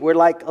age, we're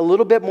like a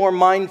little bit more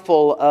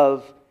mindful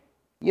of,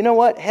 you know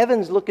what,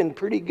 heaven's looking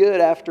pretty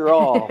good after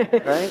all,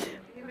 right?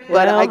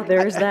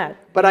 There's that.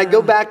 But I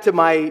go back to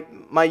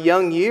my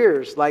young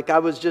years. Like, I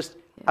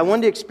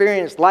wanted to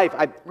experience life.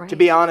 To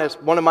be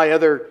honest, one of my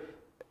other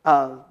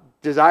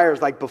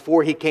desires, like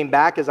before he came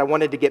back, is I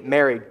wanted to get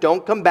married.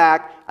 Don't come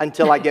back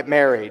until I get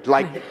married.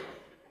 Like,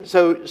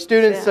 so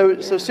students,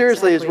 so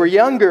seriously, as we're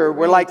younger,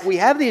 we're like, we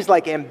have these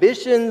like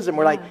ambitions, and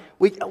we're like,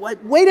 wait a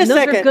second.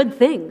 Those are good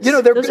things.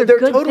 They're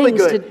good totally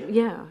good.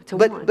 To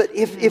want. But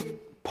if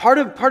part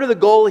of the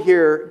goal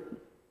here,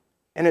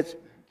 and it's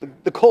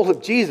the goal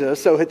of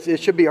Jesus, so it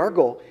should be our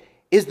goal,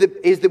 is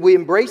that we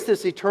embrace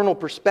this eternal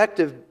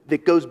perspective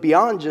that goes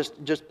beyond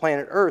just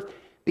planet Earth.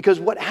 Because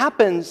what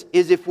happens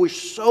is, if we're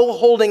so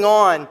holding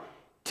on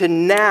to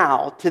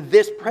now, to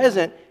this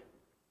present,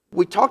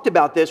 we talked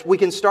about this, we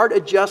can start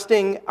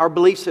adjusting our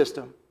belief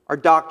system, our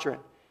doctrine.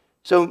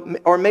 So,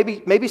 or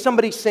maybe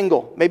somebody's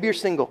single, maybe you're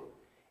single,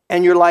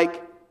 and you're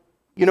like,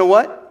 you know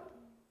what?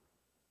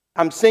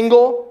 I'm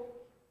single.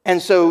 And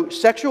so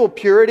sexual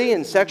purity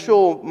and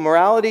sexual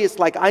morality, it's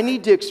like, I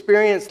need to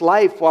experience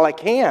life while I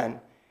can.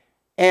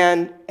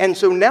 And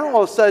so now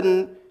all of a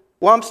sudden,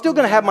 well, I'm still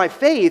going to have my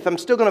faith. I'm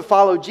still going to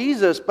follow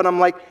Jesus. But I'm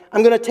like,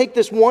 I'm going to take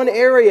this one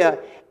area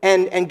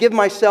and give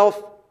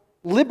myself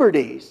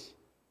liberties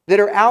that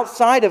are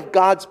outside of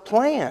God's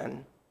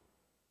plan.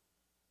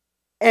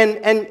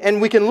 And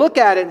we can look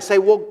at it and say,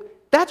 well,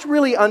 that's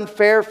really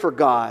unfair for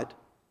God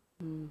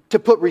to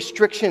put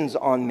restrictions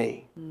on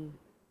me.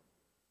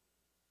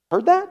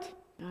 Heard that?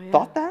 Oh, yeah.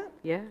 Thought that?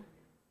 Yeah.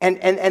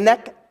 And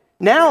that,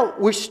 now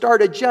we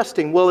start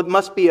adjusting. Well, it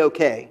must be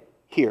okay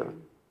here.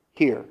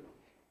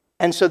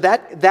 And so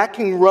that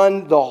can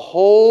run the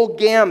whole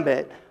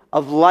gambit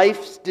of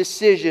life's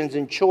decisions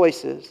and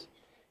choices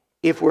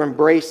if we're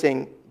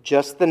embracing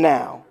just the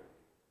now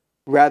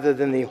rather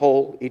than the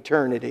whole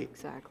eternity.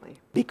 Exactly.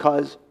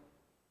 Because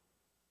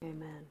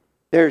Amen.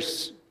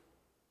 There's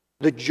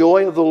the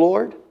joy of the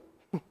Lord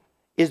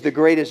is the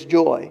greatest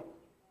joy.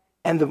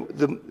 And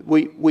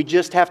we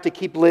just have to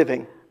keep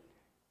living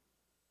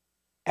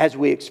as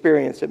we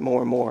experience it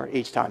more and more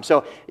each time.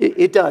 So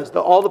it does.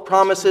 All the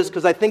promises,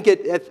 because I think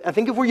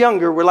if we're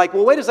younger, we're like,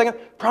 well, wait a second,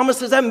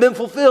 promises haven't been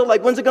fulfilled.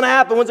 Like, when's it going to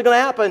happen? When's it going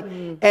to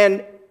happen?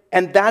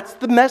 And that's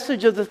the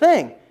message of the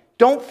thing.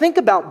 Don't think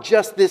about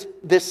just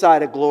this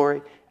side of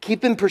glory.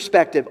 Keep in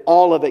perspective,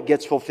 all of it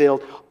gets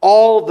fulfilled.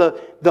 All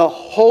the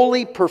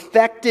holy,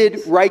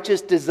 perfected,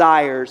 righteous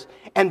desires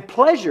and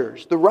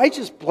pleasures, the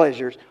righteous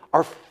pleasures,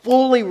 are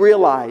fully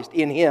realized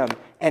in Him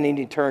and in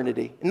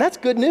eternity. And that's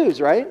good news,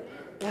 right?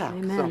 Yeah.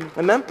 Amen. So,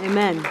 amen?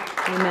 Amen.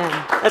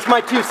 That's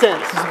my 2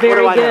 cents. It's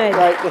very good.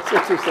 Right? That's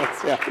your 2 cents,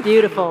 yeah.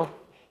 Beautiful.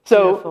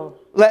 So,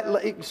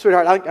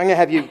 sweetheart, I'm going to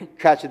have you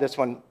catch this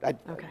one.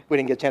 We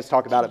didn't get a chance to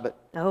talk about it, but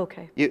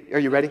okay. Are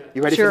you ready?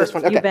 You ready Sure, for this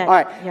one? Okay, you bet. all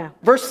right. Yeah.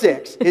 Verse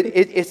 6,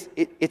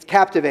 it's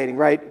captivating,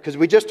 right? Because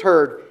we just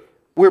heard,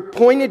 we're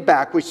pointed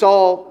back. We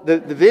saw the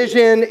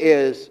vision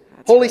is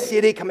holy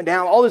city coming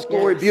down, all this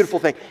glory, beautiful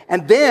thing.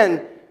 And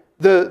then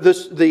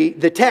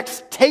the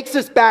text takes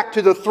us back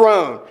to the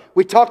throne.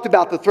 We talked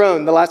about the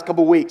throne the last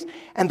couple of weeks.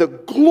 And the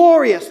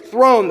glorious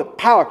throne, the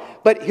power.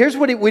 But here's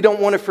what we don't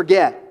want to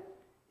forget.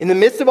 In the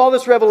midst of all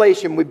this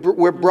revelation,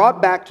 we're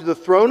brought back to the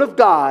throne of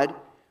God,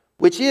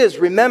 which is,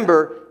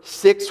 remember,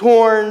 6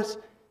 horns,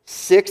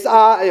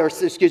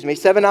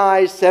 7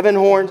 eyes, 7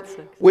 horns,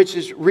 which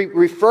is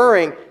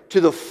referring to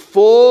the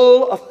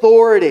full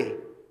authority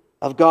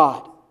of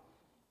God.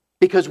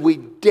 Because we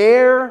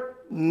dare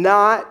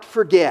not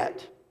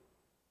forget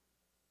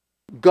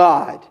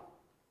God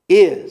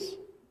is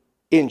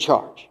in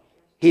charge.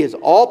 He is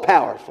all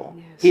powerful.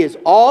 Yes. He is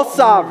all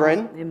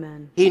sovereign.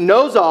 Amen. He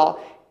knows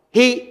all.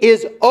 He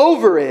is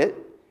over it.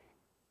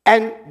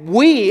 And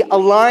we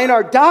align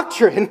our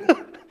doctrine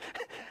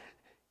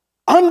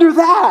under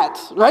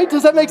that, right?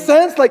 Does that make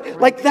sense?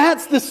 Like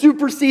that's the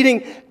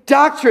superseding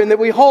doctrine that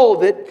we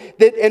hold.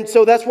 And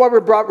so that's why we're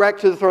brought back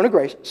to the throne of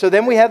grace. So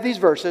then we have these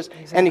verses,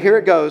 and here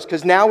it goes,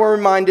 because now we're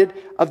reminded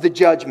of the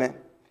judgment.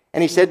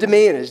 And he said to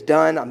me, it is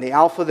done. I'm the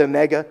Alpha, the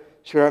Omega.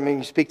 Sure, I mean,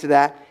 you speak to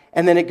that.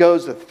 And then it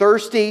goes, the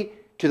thirsty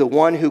to the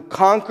one who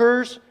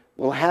conquers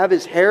will have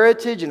his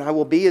heritage, and I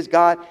will be his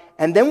God.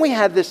 And then we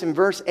have this in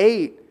verse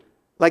 8.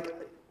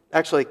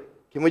 Actually,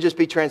 can we just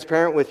be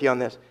transparent with you on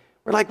this?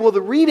 We're like, well,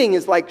 the reading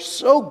is like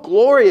so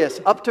glorious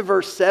up to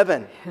verse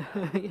 7.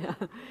 Yeah.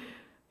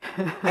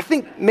 I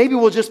think maybe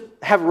we'll just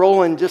have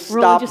Roland just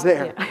stop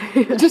there.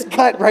 Yeah. Just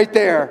cut right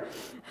there.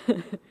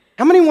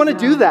 How many want to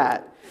do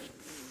that?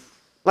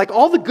 Like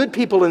all the good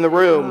people in the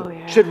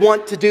room should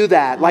want to do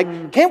that.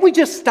 Like, can't we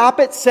just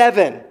stop at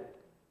 7?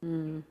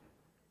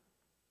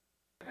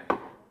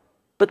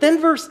 But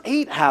then verse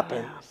 8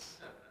 happens.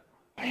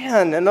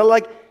 Man, and they're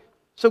like,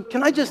 so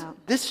can I just,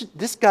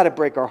 this got to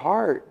break our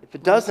heart. If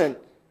it doesn't.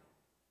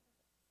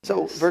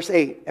 So verse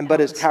 8,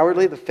 but as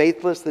cowardly, the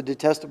faithless, the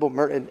detestable,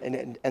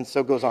 and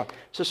so goes on.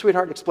 So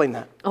sweetheart, explain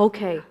that.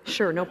 Okay,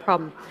 sure, no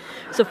problem.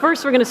 So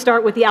first we're going to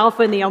start with the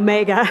Alpha and the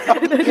Omega.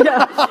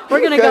 We're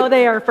going to go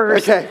there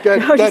first. Okay,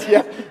 good.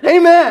 Yeah.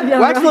 Amen.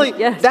 Yeah, well, actually,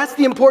 that's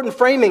the important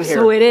framing here.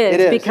 So it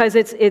is. Because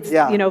it's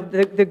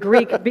the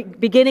Greek,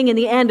 beginning and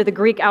the end of the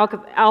Greek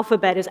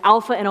alphabet is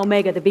Alpha and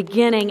Omega, the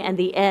beginning and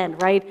the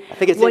end, right? I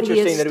think it's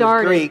interesting that it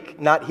was Greek,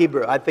 not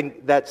Hebrew. I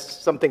think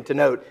that's something to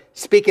note.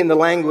 Speaking the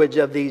language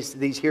of these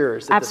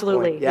hearers.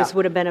 Absolutely. This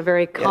would have been a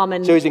very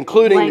common So he's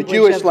including the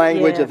Jewish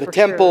language of the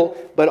temple,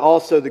 but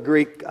also the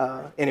Greek,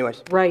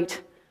 anyways.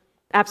 Right.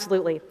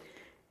 Absolutely.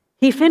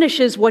 He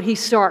finishes what he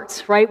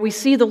starts, right? We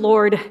see the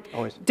Lord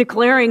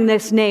declaring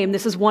this name.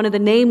 This is one of the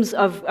names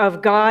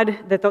of God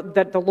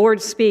that the Lord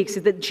speaks,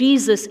 that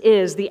Jesus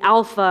is the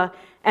Alpha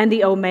and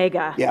the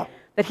Omega. Yeah.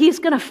 That he's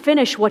going to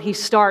finish what he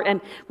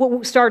started. And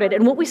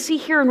what we see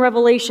here in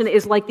Revelation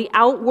is like the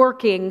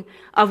outworking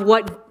of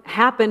what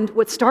happened,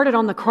 what started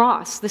on the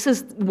cross. This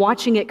is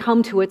watching it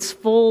come to its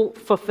full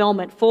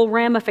fulfillment, full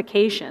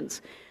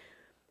ramifications.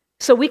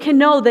 So we can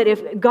know that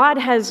if God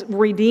has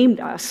redeemed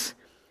us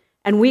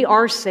and we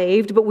are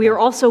saved, but we are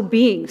also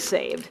being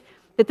saved,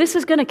 that this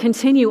is going to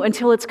continue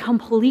until it's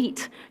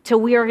complete, till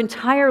we are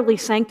entirely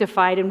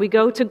sanctified and we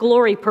go to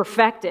glory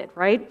perfected,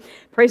 right?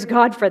 Praise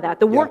God for that.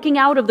 The working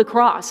out of the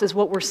cross is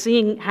what we're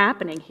seeing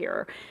happening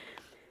here.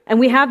 And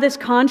we have this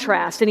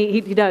contrast, and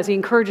he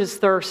encourages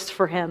thirst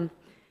for him,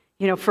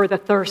 for the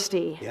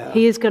thirsty. Yeah.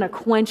 He is going to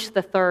quench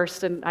the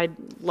thirst, and I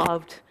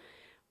loved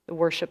the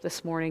worship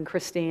this morning,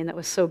 Christine. That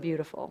was so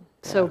beautiful.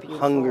 So beautiful.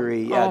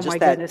 Hungry, just my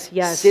goodness,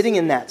 yes. Sitting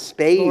in that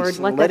space. Lord,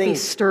 let that be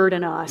stirred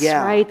in us,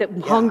 right? That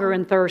hunger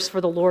and thirst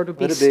for the Lord would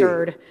be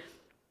stirred.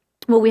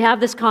 Well, we have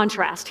this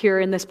contrast here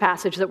in this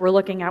passage that we're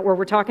looking at, where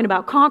we're talking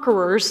about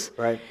conquerors,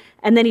 right?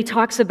 And then he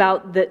talks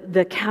about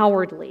the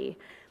cowardly.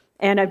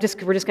 And we're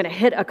just going to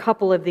hit a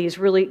couple of these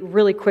really,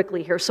 really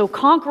quickly here. So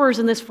conquerors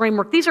in this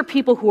framework, these are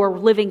people who are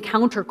living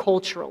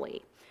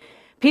counterculturally.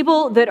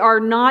 People that are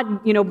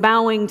not,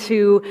 bowing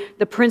to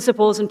the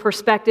principles and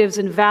perspectives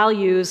and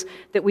values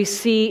that we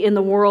see in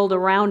the world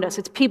around us.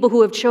 It's people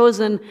who have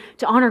chosen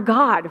to honor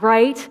God,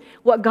 right?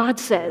 What God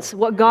says,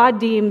 what God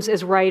deems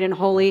as right and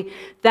holy,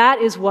 that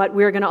is what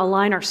we're going to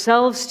align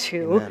ourselves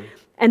to. Amen.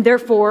 And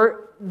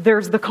therefore,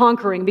 there's the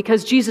conquering,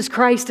 because Jesus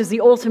Christ is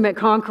the ultimate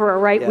conqueror,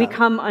 right? Yeah. We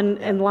come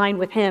in line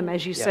with him,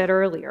 as you said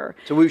earlier.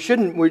 So we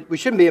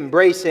shouldn't be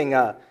embracing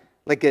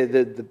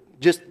the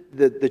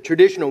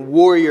traditional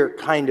warrior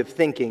kind of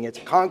thinking. It's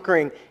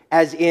conquering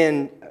as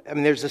in,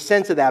 there's a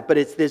sense of that, but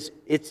it's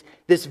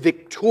this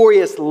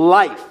victorious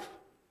life.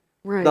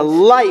 Right. The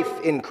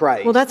life in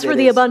Christ. Well, that's where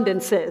the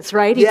abundance is,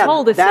 right? He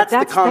told us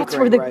that's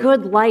where the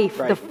good life,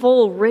 the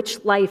full,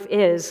 rich life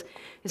is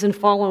in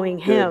following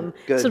him.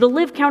 Good. So to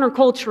live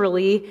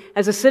counterculturally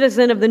as a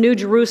citizen of the New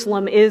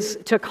Jerusalem is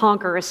to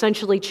conquer,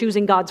 essentially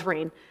choosing God's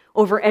reign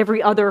over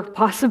every other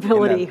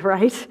possibility,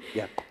 right?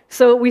 Yeah.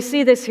 So we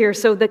see this here.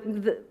 So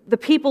the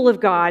people of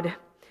God,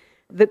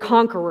 the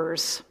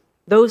conquerors,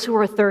 those who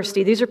are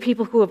thirsty, these are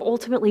people who have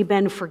ultimately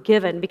been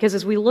forgiven. Because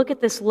as we look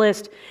at this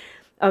list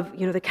of,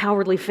 the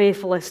cowardly,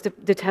 faithless,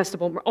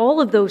 detestable,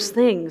 all of those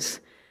things,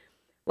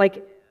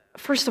 like,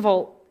 first of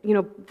all,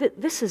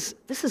 this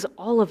is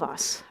all of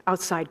us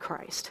outside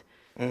Christ.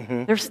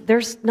 Mm-hmm.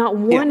 There's not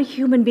one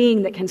human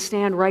being that can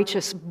stand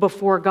righteous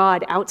before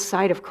God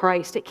outside of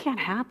Christ. It can't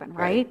happen,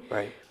 right?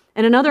 Right.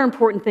 And another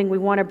important thing we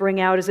want to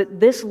bring out is that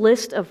this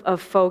list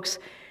of folks,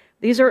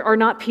 these are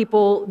not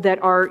people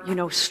that are,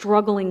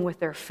 struggling with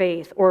their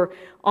faith or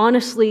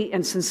honestly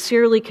and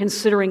sincerely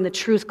considering the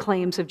truth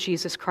claims of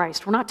Jesus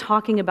Christ. We're not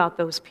talking about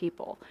those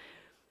people.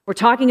 We're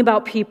talking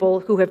about people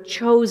who have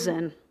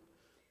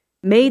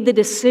made the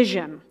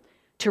decision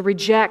to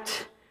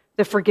reject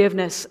the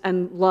forgiveness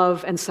and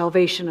love and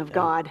salvation of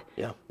God.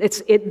 Yeah.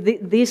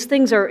 These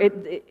things are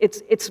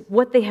it's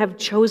what they have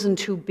chosen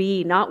to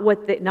be,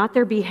 not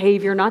their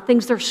behavior, not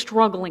things they're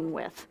struggling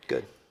with.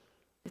 Good.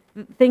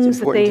 Things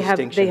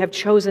that they have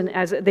chosen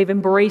as they've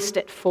embraced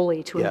it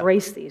fully to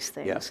embrace these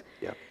things.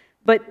 Yeah.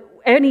 But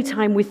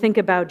anytime we think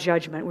about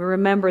judgment, we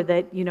remember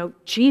that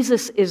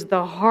Jesus is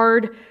the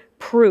hard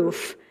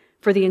proof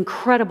for the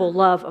incredible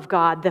love of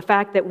God, the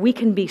fact that we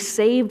can be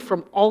saved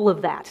from all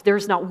of that.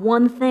 There's not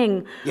one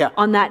thing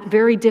on that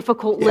very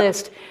difficult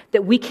list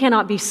that we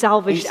cannot be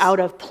salvaged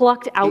out of,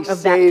 plucked out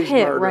of that pit,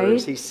 murderers,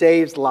 right? He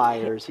saves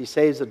liars. He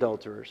saves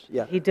adulterers.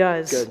 Yeah, He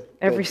does. Good.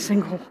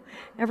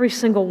 Every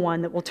single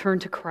one that will turn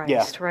to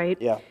Christ, right?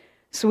 Yeah.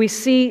 So we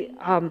see,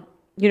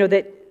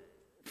 that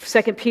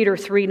 2 Peter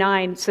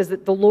 3:9 says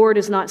that the Lord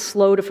is not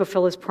slow to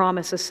fulfill His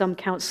promise, as some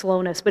count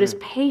slowness, but is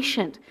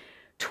patient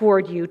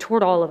toward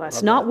all of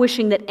us, not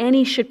wishing that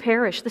any should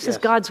perish. This is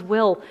God's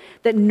will,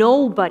 that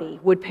nobody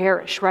would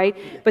perish, right?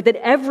 But that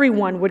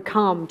everyone would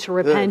come to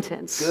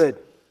repentance. Good.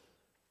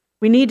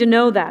 We need to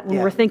know that when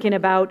we're thinking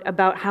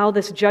about how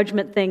this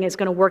judgment thing is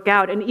going to work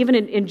out. And even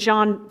in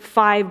John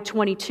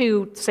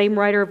 5:22, same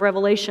writer of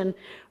Revelation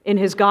in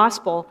his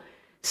gospel,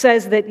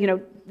 says that,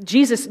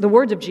 Jesus, the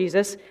words of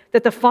Jesus,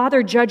 that the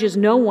Father judges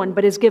no one,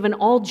 but has given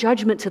all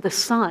judgment to the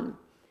Son.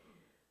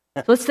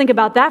 So let's think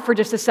about that for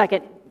just a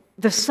second.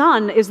 The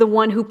Son is the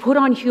one who put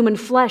on human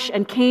flesh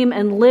and came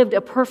and lived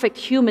a perfect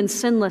human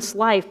sinless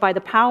life by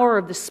the power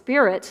of the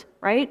Spirit,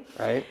 right?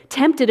 Right.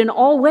 Tempted in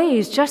all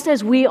ways, just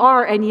as we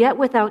are, and yet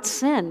without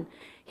sin.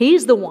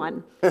 He's the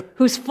one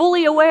who's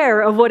fully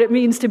aware of what it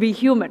means to be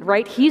human,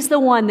 right? He's the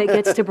one that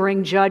gets to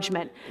bring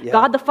judgment.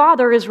 God the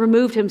Father has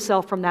removed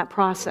himself from that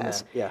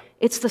process.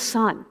 It's the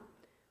Son.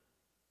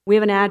 We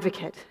have an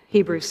advocate,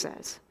 Hebrews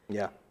says.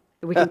 Yeah.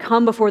 We can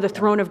come before the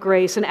throne of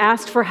grace and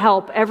ask for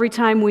help every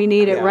time we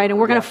need it, right? And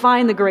we're going to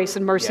find the grace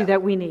and mercy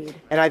that we need.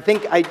 And I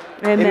think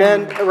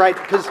amen, right?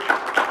 Because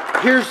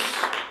here's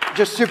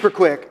just super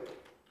quick.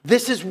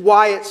 This is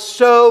why it's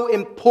so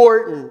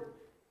important,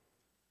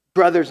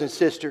 brothers and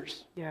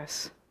sisters.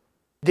 Yes.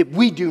 That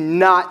we do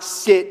not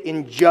sit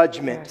in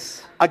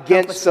judgment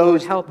against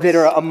those that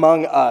are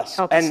among us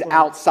and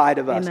outside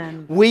of us.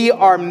 Amen. We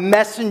are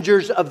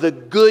messengers of the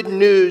good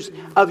news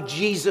of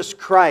Jesus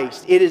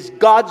Christ. It is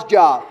God's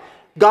job,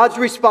 God's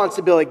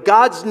responsibility,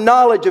 God's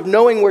knowledge of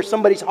knowing where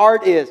somebody's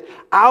heart is.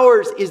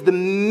 Ours is the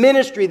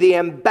ministry, the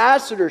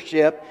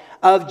ambassadorship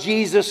of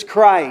Jesus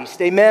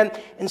Christ. Amen?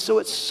 And so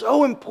it's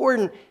so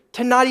important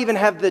to not even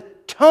have the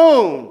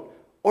tone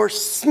or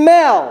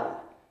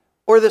smell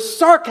or the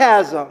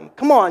sarcasm,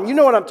 come on, you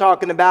know what I'm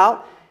talking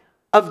about,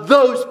 of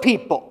those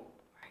people.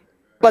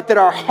 But that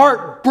our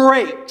heart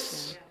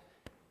breaks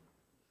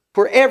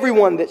for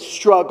everyone that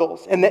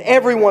struggles and that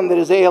everyone that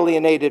is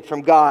alienated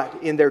from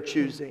God in their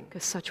choosing.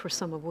 Because such were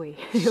some of we.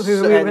 We were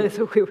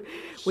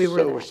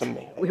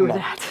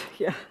that.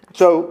 Yeah.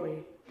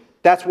 So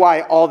that's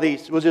why all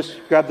these, we'll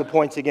just grab the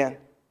points again.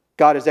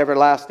 God is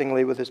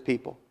everlastingly with His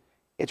people.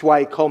 It's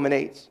why He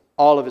culminates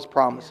all of His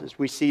promises.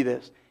 We see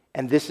this.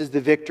 And this is the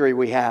victory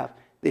we have,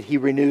 that He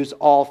renews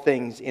all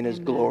things in His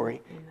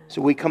glory. Amen.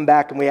 So we come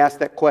back and we ask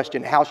that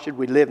question, how should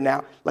we live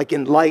now? Like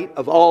in light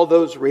of all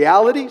those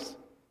realities?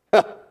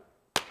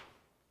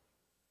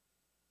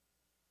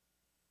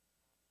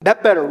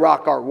 That better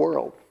rock our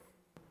world.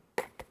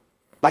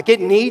 Like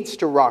it needs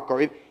to rock our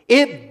world.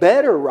 It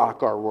better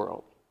rock our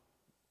world.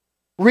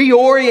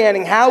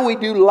 Reorienting how we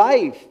do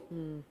life.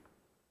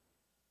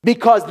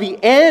 Because the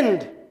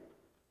end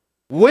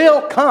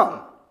will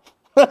come.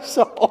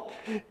 So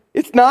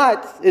it's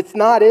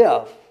not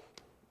if.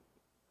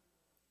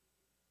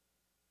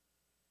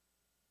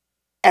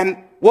 And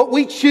what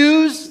we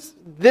choose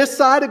this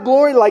side of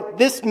glory, like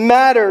this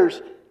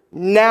matters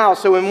now.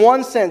 So in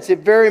one sense, it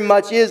very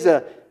much is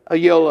a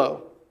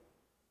YOLO.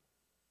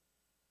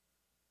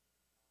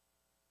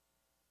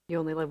 You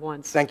only live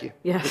once. Thank you.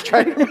 Yes.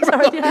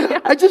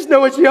 I just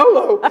know it's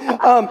YOLO.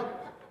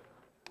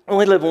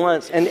 Only live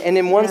once. And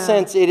in one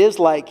sense, it is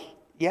like,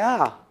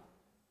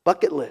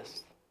 bucket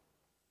list.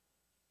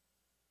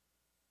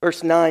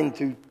 Verse 9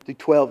 through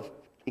 12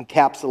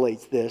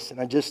 encapsulates this. And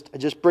I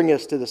just bring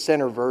us to the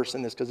center verse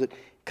in this because it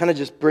kind of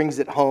just brings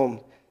it home.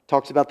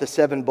 Talks about the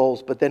 7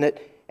 bowls. But then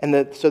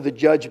And so the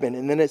judgment.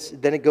 And then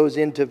it goes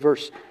into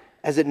verse,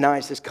 as it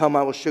nice says, come,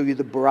 I will show you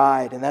the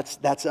bride. And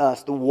that's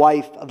us, the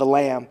wife of the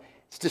Lamb.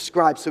 It's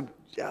described. So,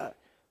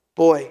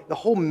 boy, the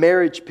whole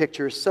marriage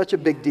picture is such a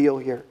big deal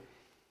here.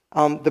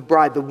 The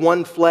bride, the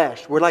one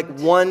flesh. We're like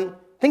one.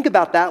 Think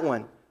about that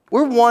one.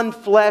 We're one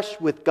flesh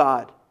with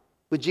God,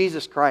 with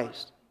Jesus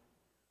Christ.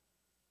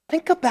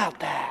 Think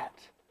about that.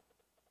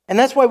 And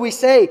that's why we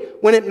say,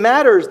 when it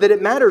matters, that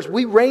it matters.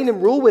 We reign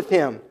and rule with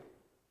Him.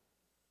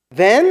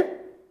 Then,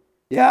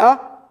 yeah,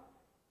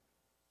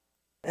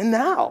 and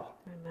now.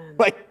 Amen.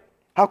 Like,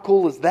 how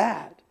cool is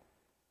that?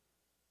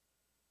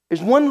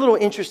 There's one little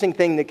interesting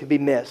thing that could be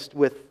missed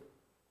with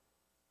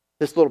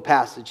this little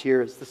passage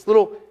here. It's this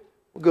little,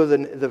 we'll go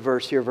to the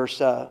verse here,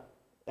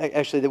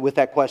 actually with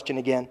that question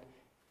again.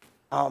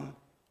 And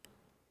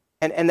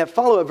that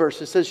follow-up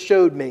verse, it says,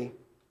 showed me,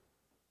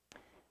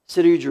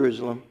 city of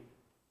Jerusalem,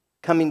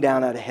 coming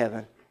down out of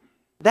heaven.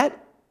 So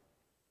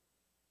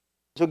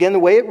again, the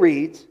way it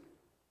reads,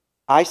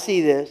 I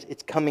see this,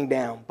 it's coming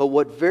down. But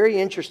what's very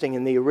interesting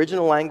in the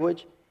original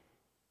language,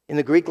 in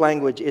the Greek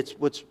language, it's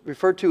what's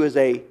referred to as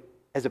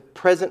a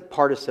present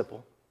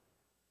participle.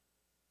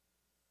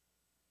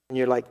 And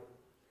you're like,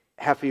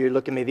 half of you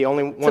look at me, the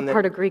only one it's a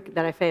part of Greek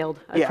that I failed.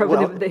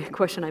 The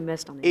question I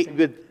missed on the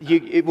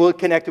it will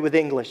connect it with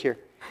English here.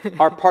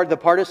 The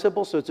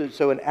participle,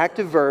 so an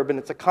active verb, and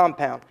it's a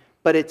compound.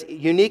 But it's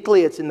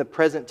in the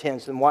present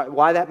tense. And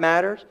why that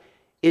matters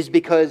is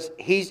because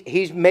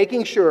he's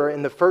making sure,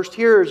 and the first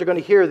hearers are going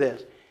to hear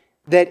this,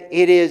 that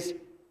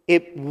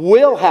it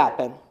will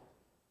happen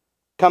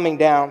coming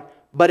down,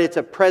 but it's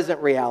a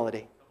present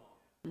reality.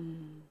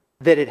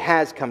 That it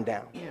has come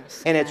down.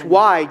 Yes. And it's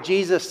why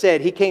Jesus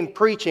said, He came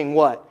preaching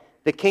what?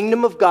 The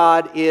kingdom of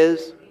God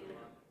is,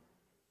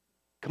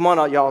 come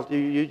on y'all,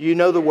 you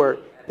know the word.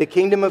 The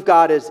kingdom of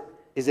God is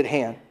at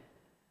hand.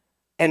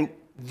 And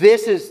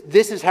this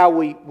is how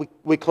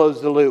we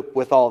close the loop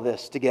with all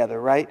this together,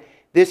 right?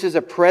 This is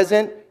a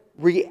present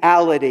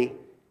reality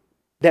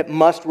that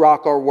must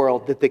rock our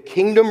world. That the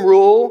kingdom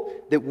rule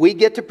that we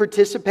get to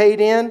participate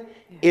in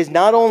is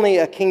not only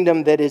a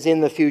kingdom that is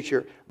in the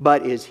future,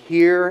 but is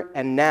here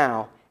and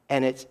now.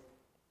 And it's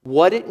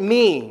what it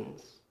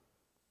means.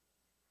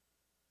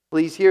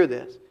 Please hear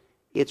this.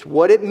 It's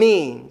what it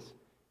means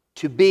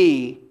to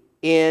be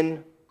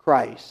in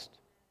Christ.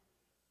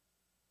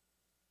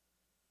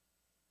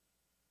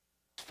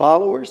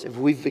 Followers, if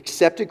we've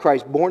accepted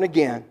Christ, born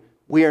again,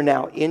 we are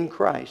now in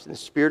Christ. And the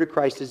Spirit of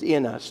Christ is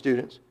in us,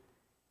 students.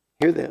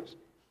 Hear this.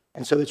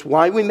 And so it's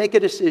why we make a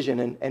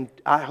decision. And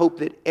I hope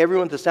that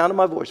everyone, at the sound of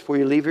my voice, before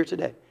you leave here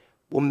today,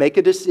 will make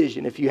a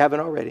decision, if you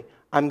haven't already.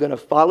 I'm going to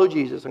follow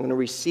Jesus. I'm going to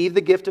receive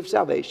the gift of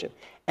salvation.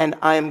 And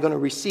I am going to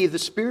receive the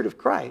Spirit of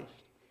Christ.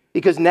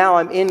 Because now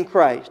I'm in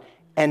Christ.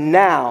 And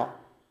now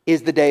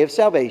is the day of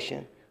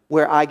salvation,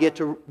 where I get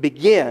to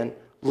begin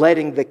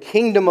letting the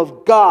kingdom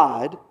of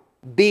God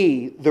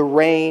be the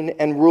reign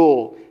and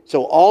rule.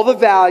 So all the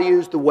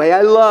values, the way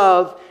I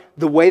love,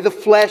 the way the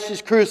flesh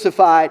is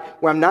crucified,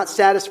 where I'm not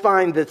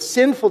satisfying the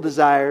sinful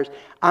desires,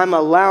 I'm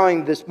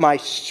allowing my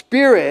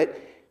spirit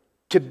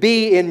to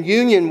be in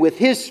union with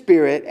His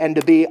Spirit and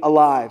to be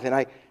alive. And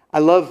I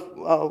love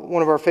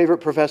one of our favorite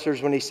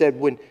professors when he said,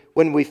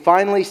 when we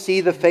finally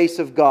see the face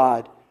of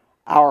God,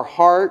 our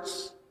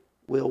hearts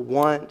will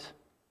want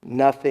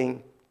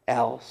nothing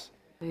else.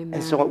 Amen.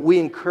 And so we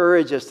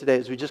encourage us today,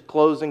 as we just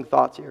closing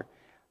thoughts here,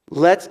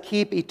 let's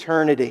keep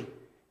eternity.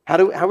 How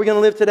are we going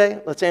to live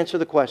today? Let's answer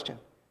the question.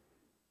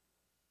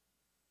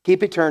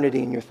 Keep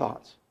eternity in your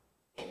thoughts.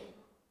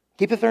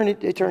 Keep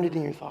eternity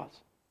in your thoughts.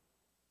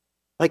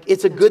 Like,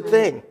 it's a good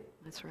thing.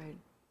 That's right.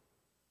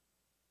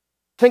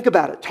 Think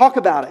about it. Talk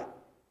about it.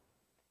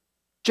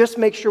 Just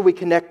make sure we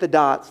connect the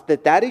dots.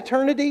 That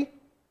eternity,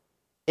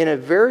 in a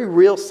very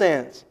real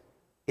sense,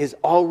 is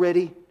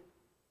already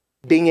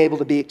being able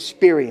to be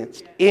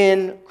experienced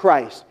in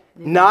Christ.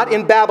 Not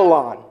in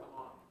Babylon,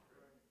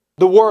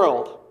 the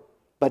world,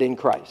 but in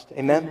Christ.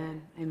 Amen?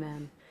 Amen.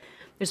 Amen.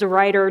 There's a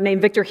writer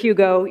named Victor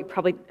Hugo. You're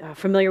probably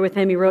familiar with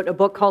him. He wrote a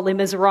book called Les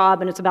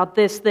Miserables, and it's about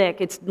this thick.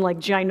 It's like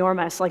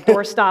ginormous, like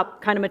doorstop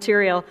kind of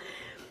material.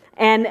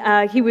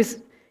 And he was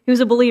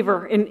a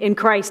believer in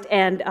Christ,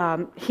 and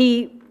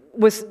he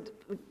was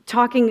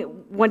talking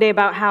one day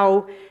about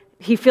how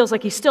he feels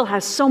like he still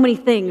has so many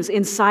things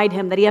inside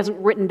him that he hasn't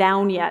written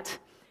down yet.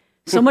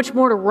 So much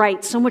more to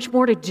write, so much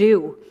more to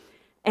do.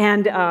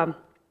 And,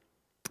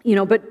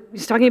 but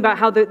he's talking about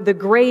how the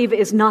grave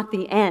is not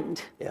the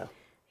end. Yeah.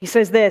 He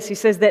says this, he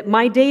says that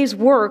my day's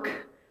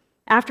work,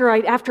 after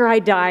I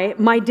die,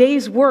 my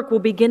day's work will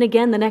begin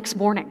again the next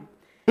morning.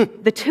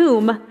 The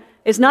tomb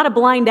is not a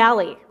blind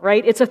alley,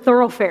 right? It's a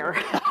thoroughfare.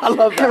 I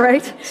love that.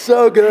 Right?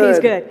 So good. He's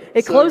good.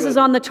 It closes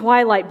on the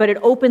twilight, but it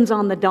opens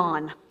on the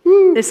dawn.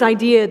 Woo. This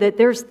idea that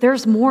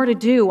there's more to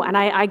do. And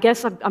I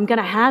guess I'm going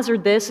to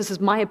hazard this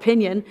is my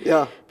opinion,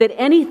 that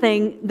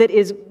anything that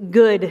is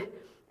good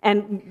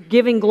and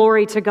giving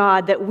glory to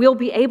God, that we'll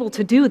be able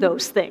to do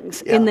those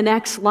things in the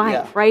next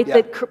life, right?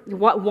 Yeah. That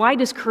why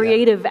does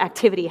creative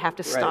activity have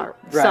to stop,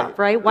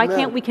 right? Why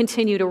can't we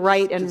continue to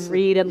write and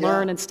read and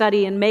learn and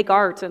study and make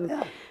art and do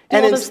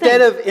and all those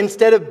things?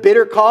 instead of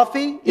bitter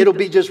coffee, it'll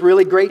be just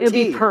really great tea.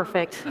 It'll be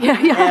perfect. Yeah.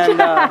 And,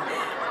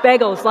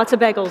 bagels, lots of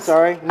bagels.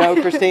 sorry,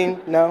 no,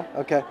 Christine, no,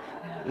 okay,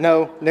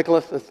 no,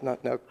 Nicholas, that's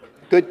not no.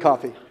 Good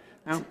coffee.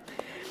 No.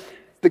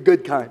 The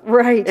good kind.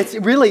 Right. It's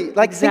really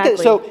like Exactly.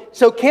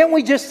 so can't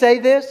we just say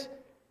this?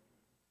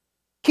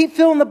 Keep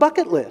filling the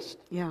bucket list.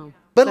 Yeah.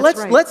 But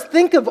that's let's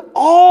think of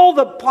all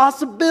the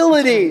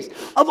possibilities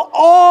of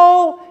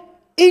all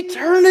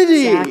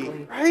eternity.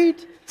 Exactly.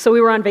 Right? So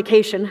we were on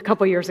vacation a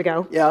couple years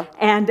ago. Yeah.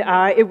 And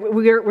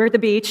we're at the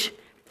beach,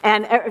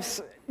 and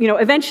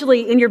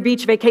eventually in your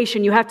beach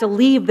vacation, you have to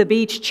leave the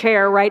beach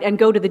chair, right, and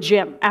go to the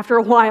gym. After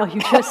a while,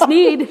 you just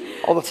need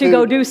to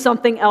go do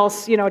something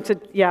else,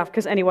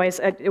 because anyways,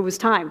 it was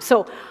time.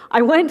 So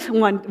I went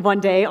one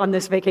day on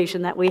this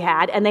vacation that we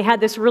had, and they had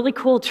this really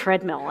cool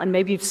treadmill, and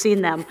maybe you've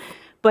seen them,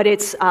 but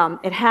it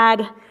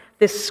had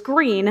this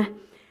screen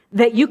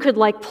that you could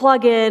like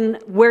plug in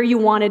where you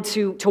wanted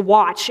to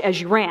watch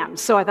as you ran.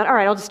 So I thought, all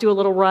right, I'll just do a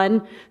little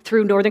run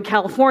through Northern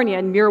California,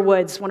 and Muir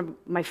Woods, one of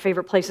my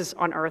favorite places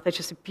on earth. It's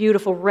just a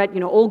beautiful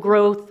old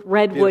growth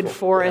redwood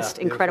forest,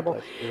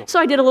 incredible. Beautiful. So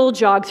I did a little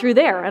jog through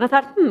there, and I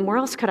thought, where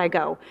else could I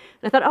go?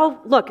 And I thought, oh,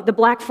 look, the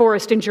Black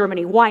Forest in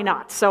Germany, why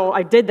not? So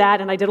I did that,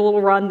 and I did a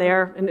little run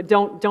there, and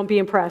don't be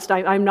impressed.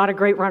 I'm not a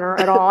great runner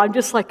at all. I'm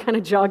just like kind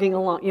of jogging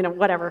along,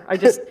 whatever. I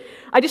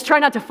just try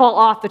not to fall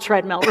off the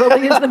treadmill,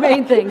 really is the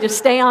main thing. Just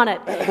stay on it.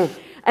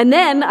 And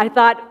then I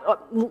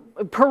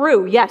thought,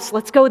 Peru, yes,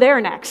 let's go there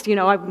next.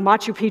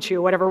 Machu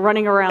Picchu, whatever,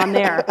 running around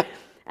there.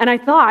 And I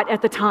thought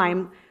at the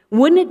time,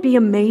 wouldn't it be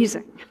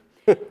amazing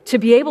to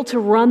be able to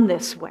run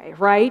this way,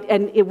 right?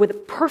 And with a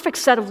perfect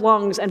set of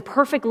lungs and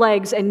perfect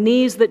legs and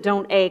knees that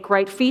don't ache,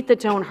 right? Feet that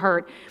don't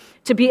hurt.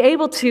 To be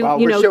able to, wow,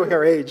 we're showing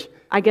our age.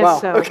 I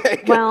guess so.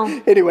 Okay. Well,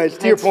 anyways,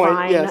 to your point,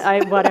 fine.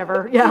 yes.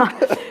 Whatever, yeah.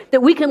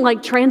 That we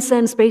can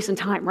transcend space and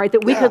time, right?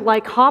 That we could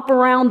hop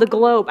around the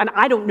globe. And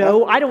I don't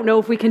know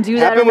if we can do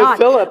that or not.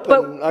 Philip,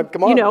 but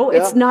come on.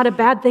 It's not a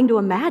bad thing to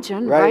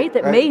imagine, right?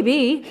 That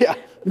maybe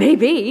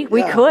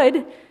we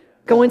could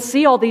go and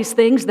see all these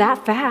things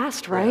that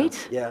fast,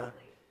 right? Yeah.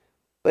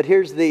 But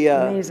here's the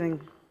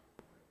amazing.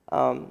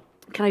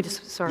 Can I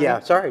just, sorry. Yeah,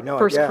 sorry, no.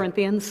 1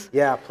 Corinthians.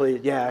 Yeah, please,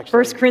 yeah,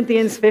 actually. 1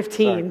 Corinthians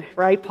 15,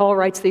 right? Paul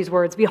writes these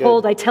words.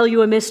 Behold, I tell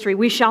you a mystery.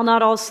 We shall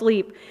not all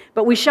sleep,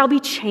 but we shall be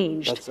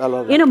changed. I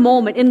love that. In a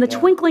moment, in the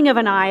twinkling of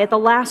an eye, at the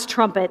last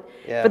trumpet.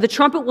 For the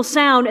trumpet will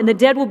sound, and the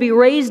dead will be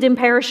raised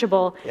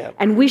imperishable,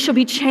 and we shall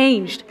be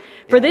changed.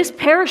 For this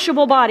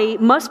perishable body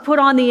must put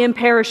on the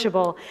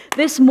imperishable.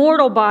 This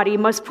mortal body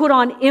must put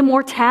on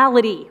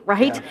immortality,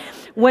 right? Yeah.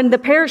 When the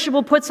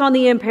perishable puts on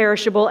the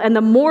imperishable and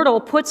the mortal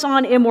puts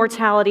on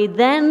immortality,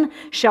 then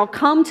shall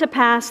come to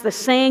pass the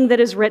saying that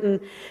is written,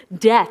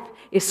 death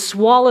is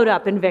swallowed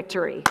up in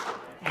victory.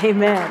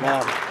 Amen.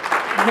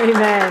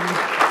 Amen.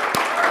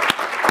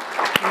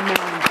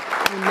 Amen.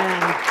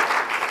 Amen.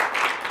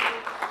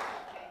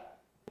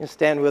 You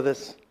stand with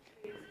us.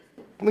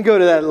 Let me go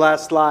to that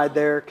last slide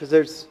there,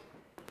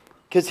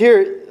 because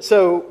here,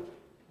 so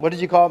what did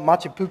you call it?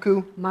 Machu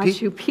Picchu?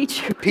 Machu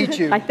Picchu.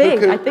 Picchu. I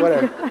think,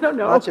 whatever. I don't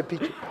know. Machu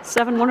Picchu.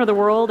 7 wonder of the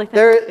world, I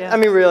think. I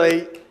mean,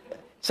 really.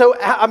 So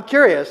I'm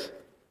curious,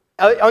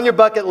 on your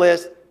bucket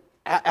list,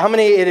 how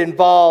many it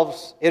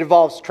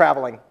involves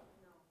traveling?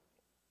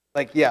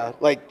 Like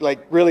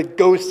really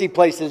go see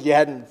places you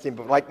hadn't seen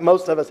before. Like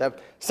most of us have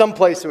some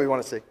place that we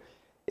want to see.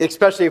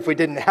 Especially if we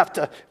didn't have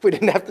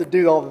to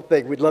do all the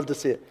thing. We'd love to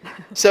see it.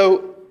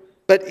 So,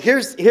 but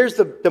here's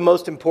the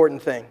most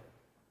important thing.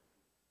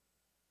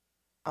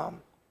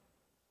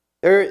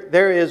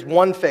 There is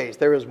one phase,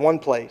 there is one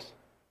place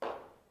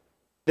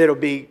that'll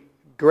be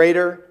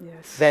greater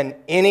than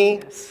any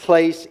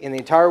place in the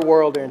entire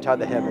world or inside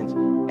the heavens,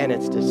 and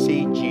it's to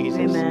see Jesus.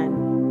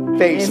 Amen.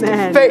 Face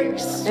Amen. to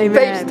face. Amen.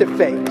 Face to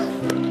face.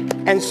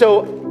 And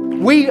so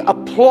we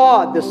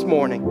applaud this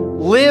morning.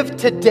 Live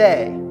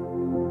today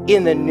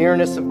in the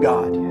nearness of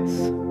God. Yes.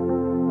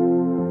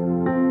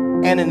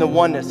 And in the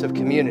oneness of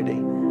community.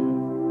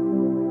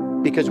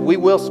 Because we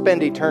will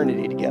spend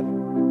eternity together.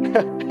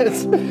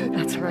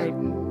 That's right.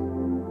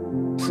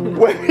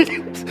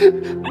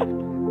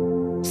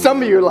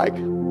 Some of you are like,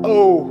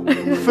 oh,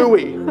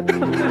 phooey.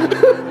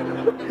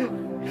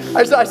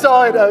 I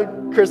saw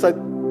it, Chris, I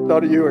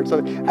thought of you or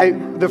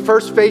something. The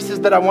first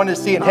faces that I wanted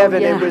to see in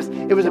heaven,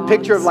 it was a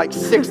picture of like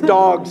 6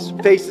 dogs'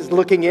 faces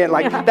looking in.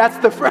 Like, that's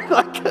the first,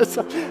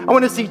 I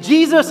want to see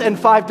Jesus and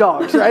 5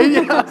 dogs,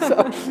 right?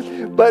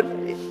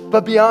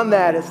 But beyond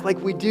that, it's like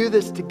we do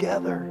this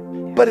together.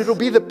 But it'll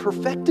be the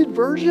perfected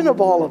version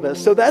of all of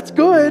us. So that's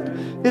good.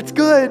 It's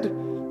good.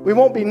 We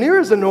won't be near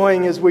as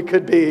annoying as we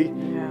could be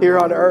here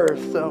on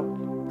earth.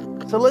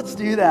 So let's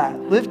do that.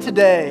 Live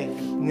today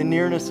in the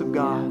nearness of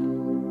God.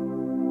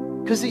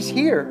 Because He's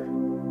here.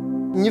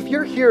 And if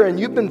you're here and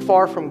you've been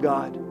far from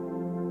God,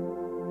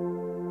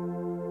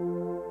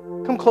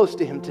 come close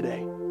to Him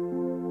today.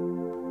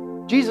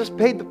 Jesus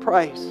paid the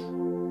price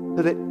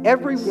so that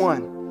every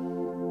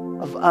one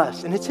of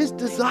us, and it's his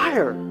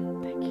desire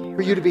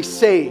for you to be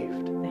saved.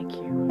 Thank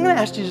you. I'm going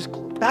to ask you just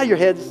bow your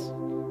heads.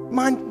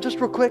 Mind just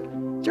real quick.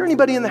 Is there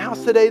anybody in the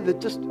house today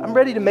that I'm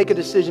ready to make a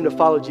decision to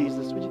follow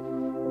Jesus? Would you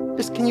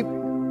can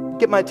you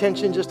get my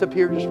attention just up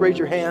here? Just raise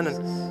your hand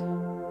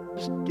and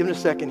just give it a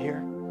second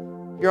here.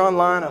 If you're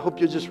online, I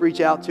hope you'll just reach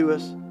out to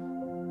us.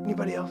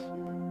 Anybody else?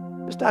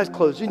 Just eyes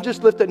closed. You can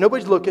just lift it.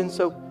 Nobody's looking,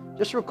 so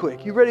just real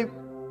quick. You ready?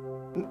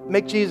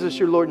 Make Jesus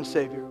your Lord and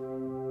Savior.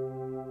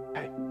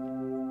 Okay.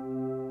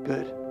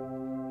 Good.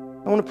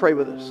 I want to pray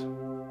with us.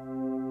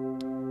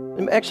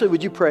 And actually,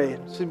 would you pray?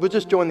 So we'll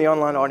just join the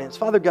online audience.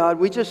 Father God,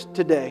 we just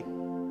today,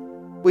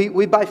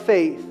 we by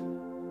faith,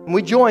 and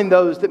we join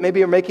those that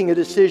maybe are making a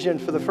decision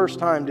for the first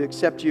time to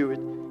accept you, a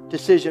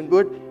decision.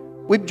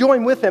 We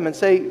join with them and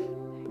say,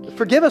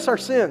 forgive us our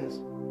sins.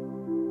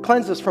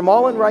 Cleanse us from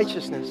all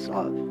unrighteousness,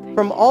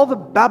 from all the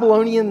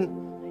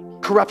Babylonian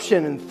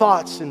corruption and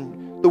thoughts and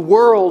the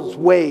world's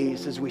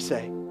ways, as we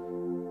say.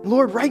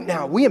 Lord, right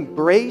now, we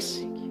embrace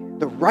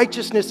the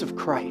righteousness of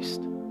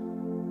Christ.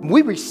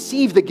 We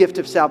receive the gift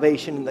of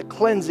salvation and the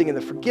cleansing and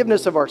the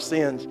forgiveness of our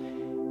sins,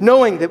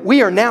 knowing that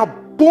we are now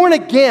born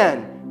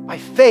again by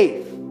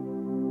faith,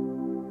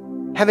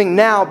 having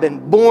now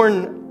been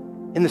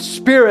born in the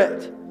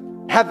Spirit,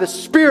 have the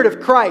Spirit of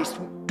Christ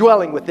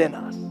dwelling within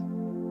us.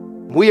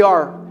 We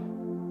are,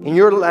 in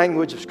your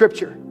language of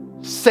Scripture,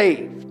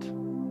 saved.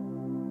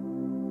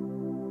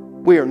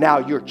 We are now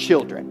your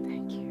children.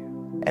 Thank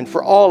you. And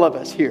for all of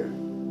us here,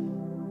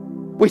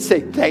 we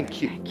say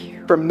thank you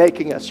for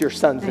making us your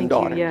sons and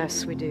daughters.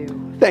 Yes, we do.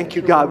 Thank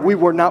you, God. We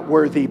were not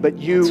worthy, but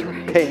you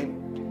came.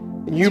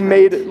 And you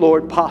made it,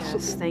 Lord,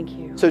 possible. Yes, thank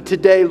you. So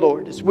today,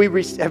 Lord, as we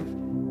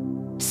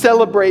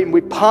celebrate and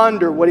we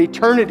ponder what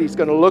eternity is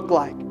going to look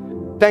like,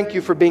 thank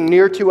you for being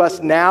near to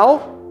us now,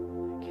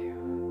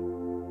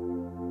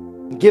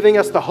 giving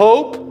us the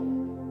hope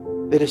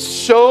that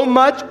is so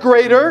much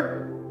greater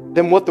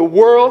than what the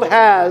world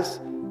has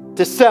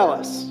to sell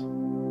us.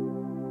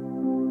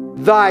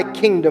 Thy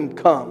kingdom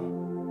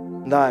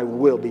come, thy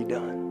will be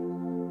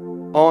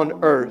done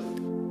on earth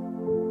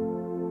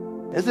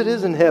as it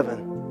is in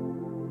heaven.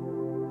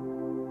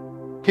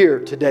 Here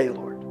today,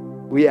 Lord,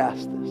 we ask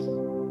this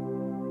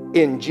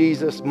in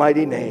Jesus'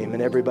 mighty name.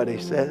 And everybody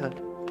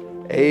said,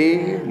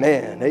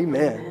 amen,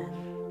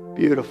 amen.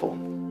 Beautiful.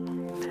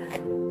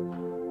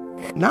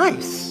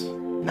 Nice.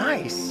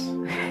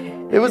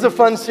 It was a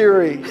fun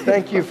series.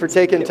 Thank you for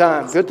taking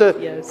time. Get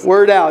the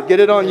word out.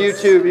 Get it on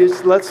YouTube.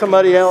 Just let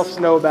somebody else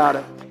know about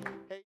it.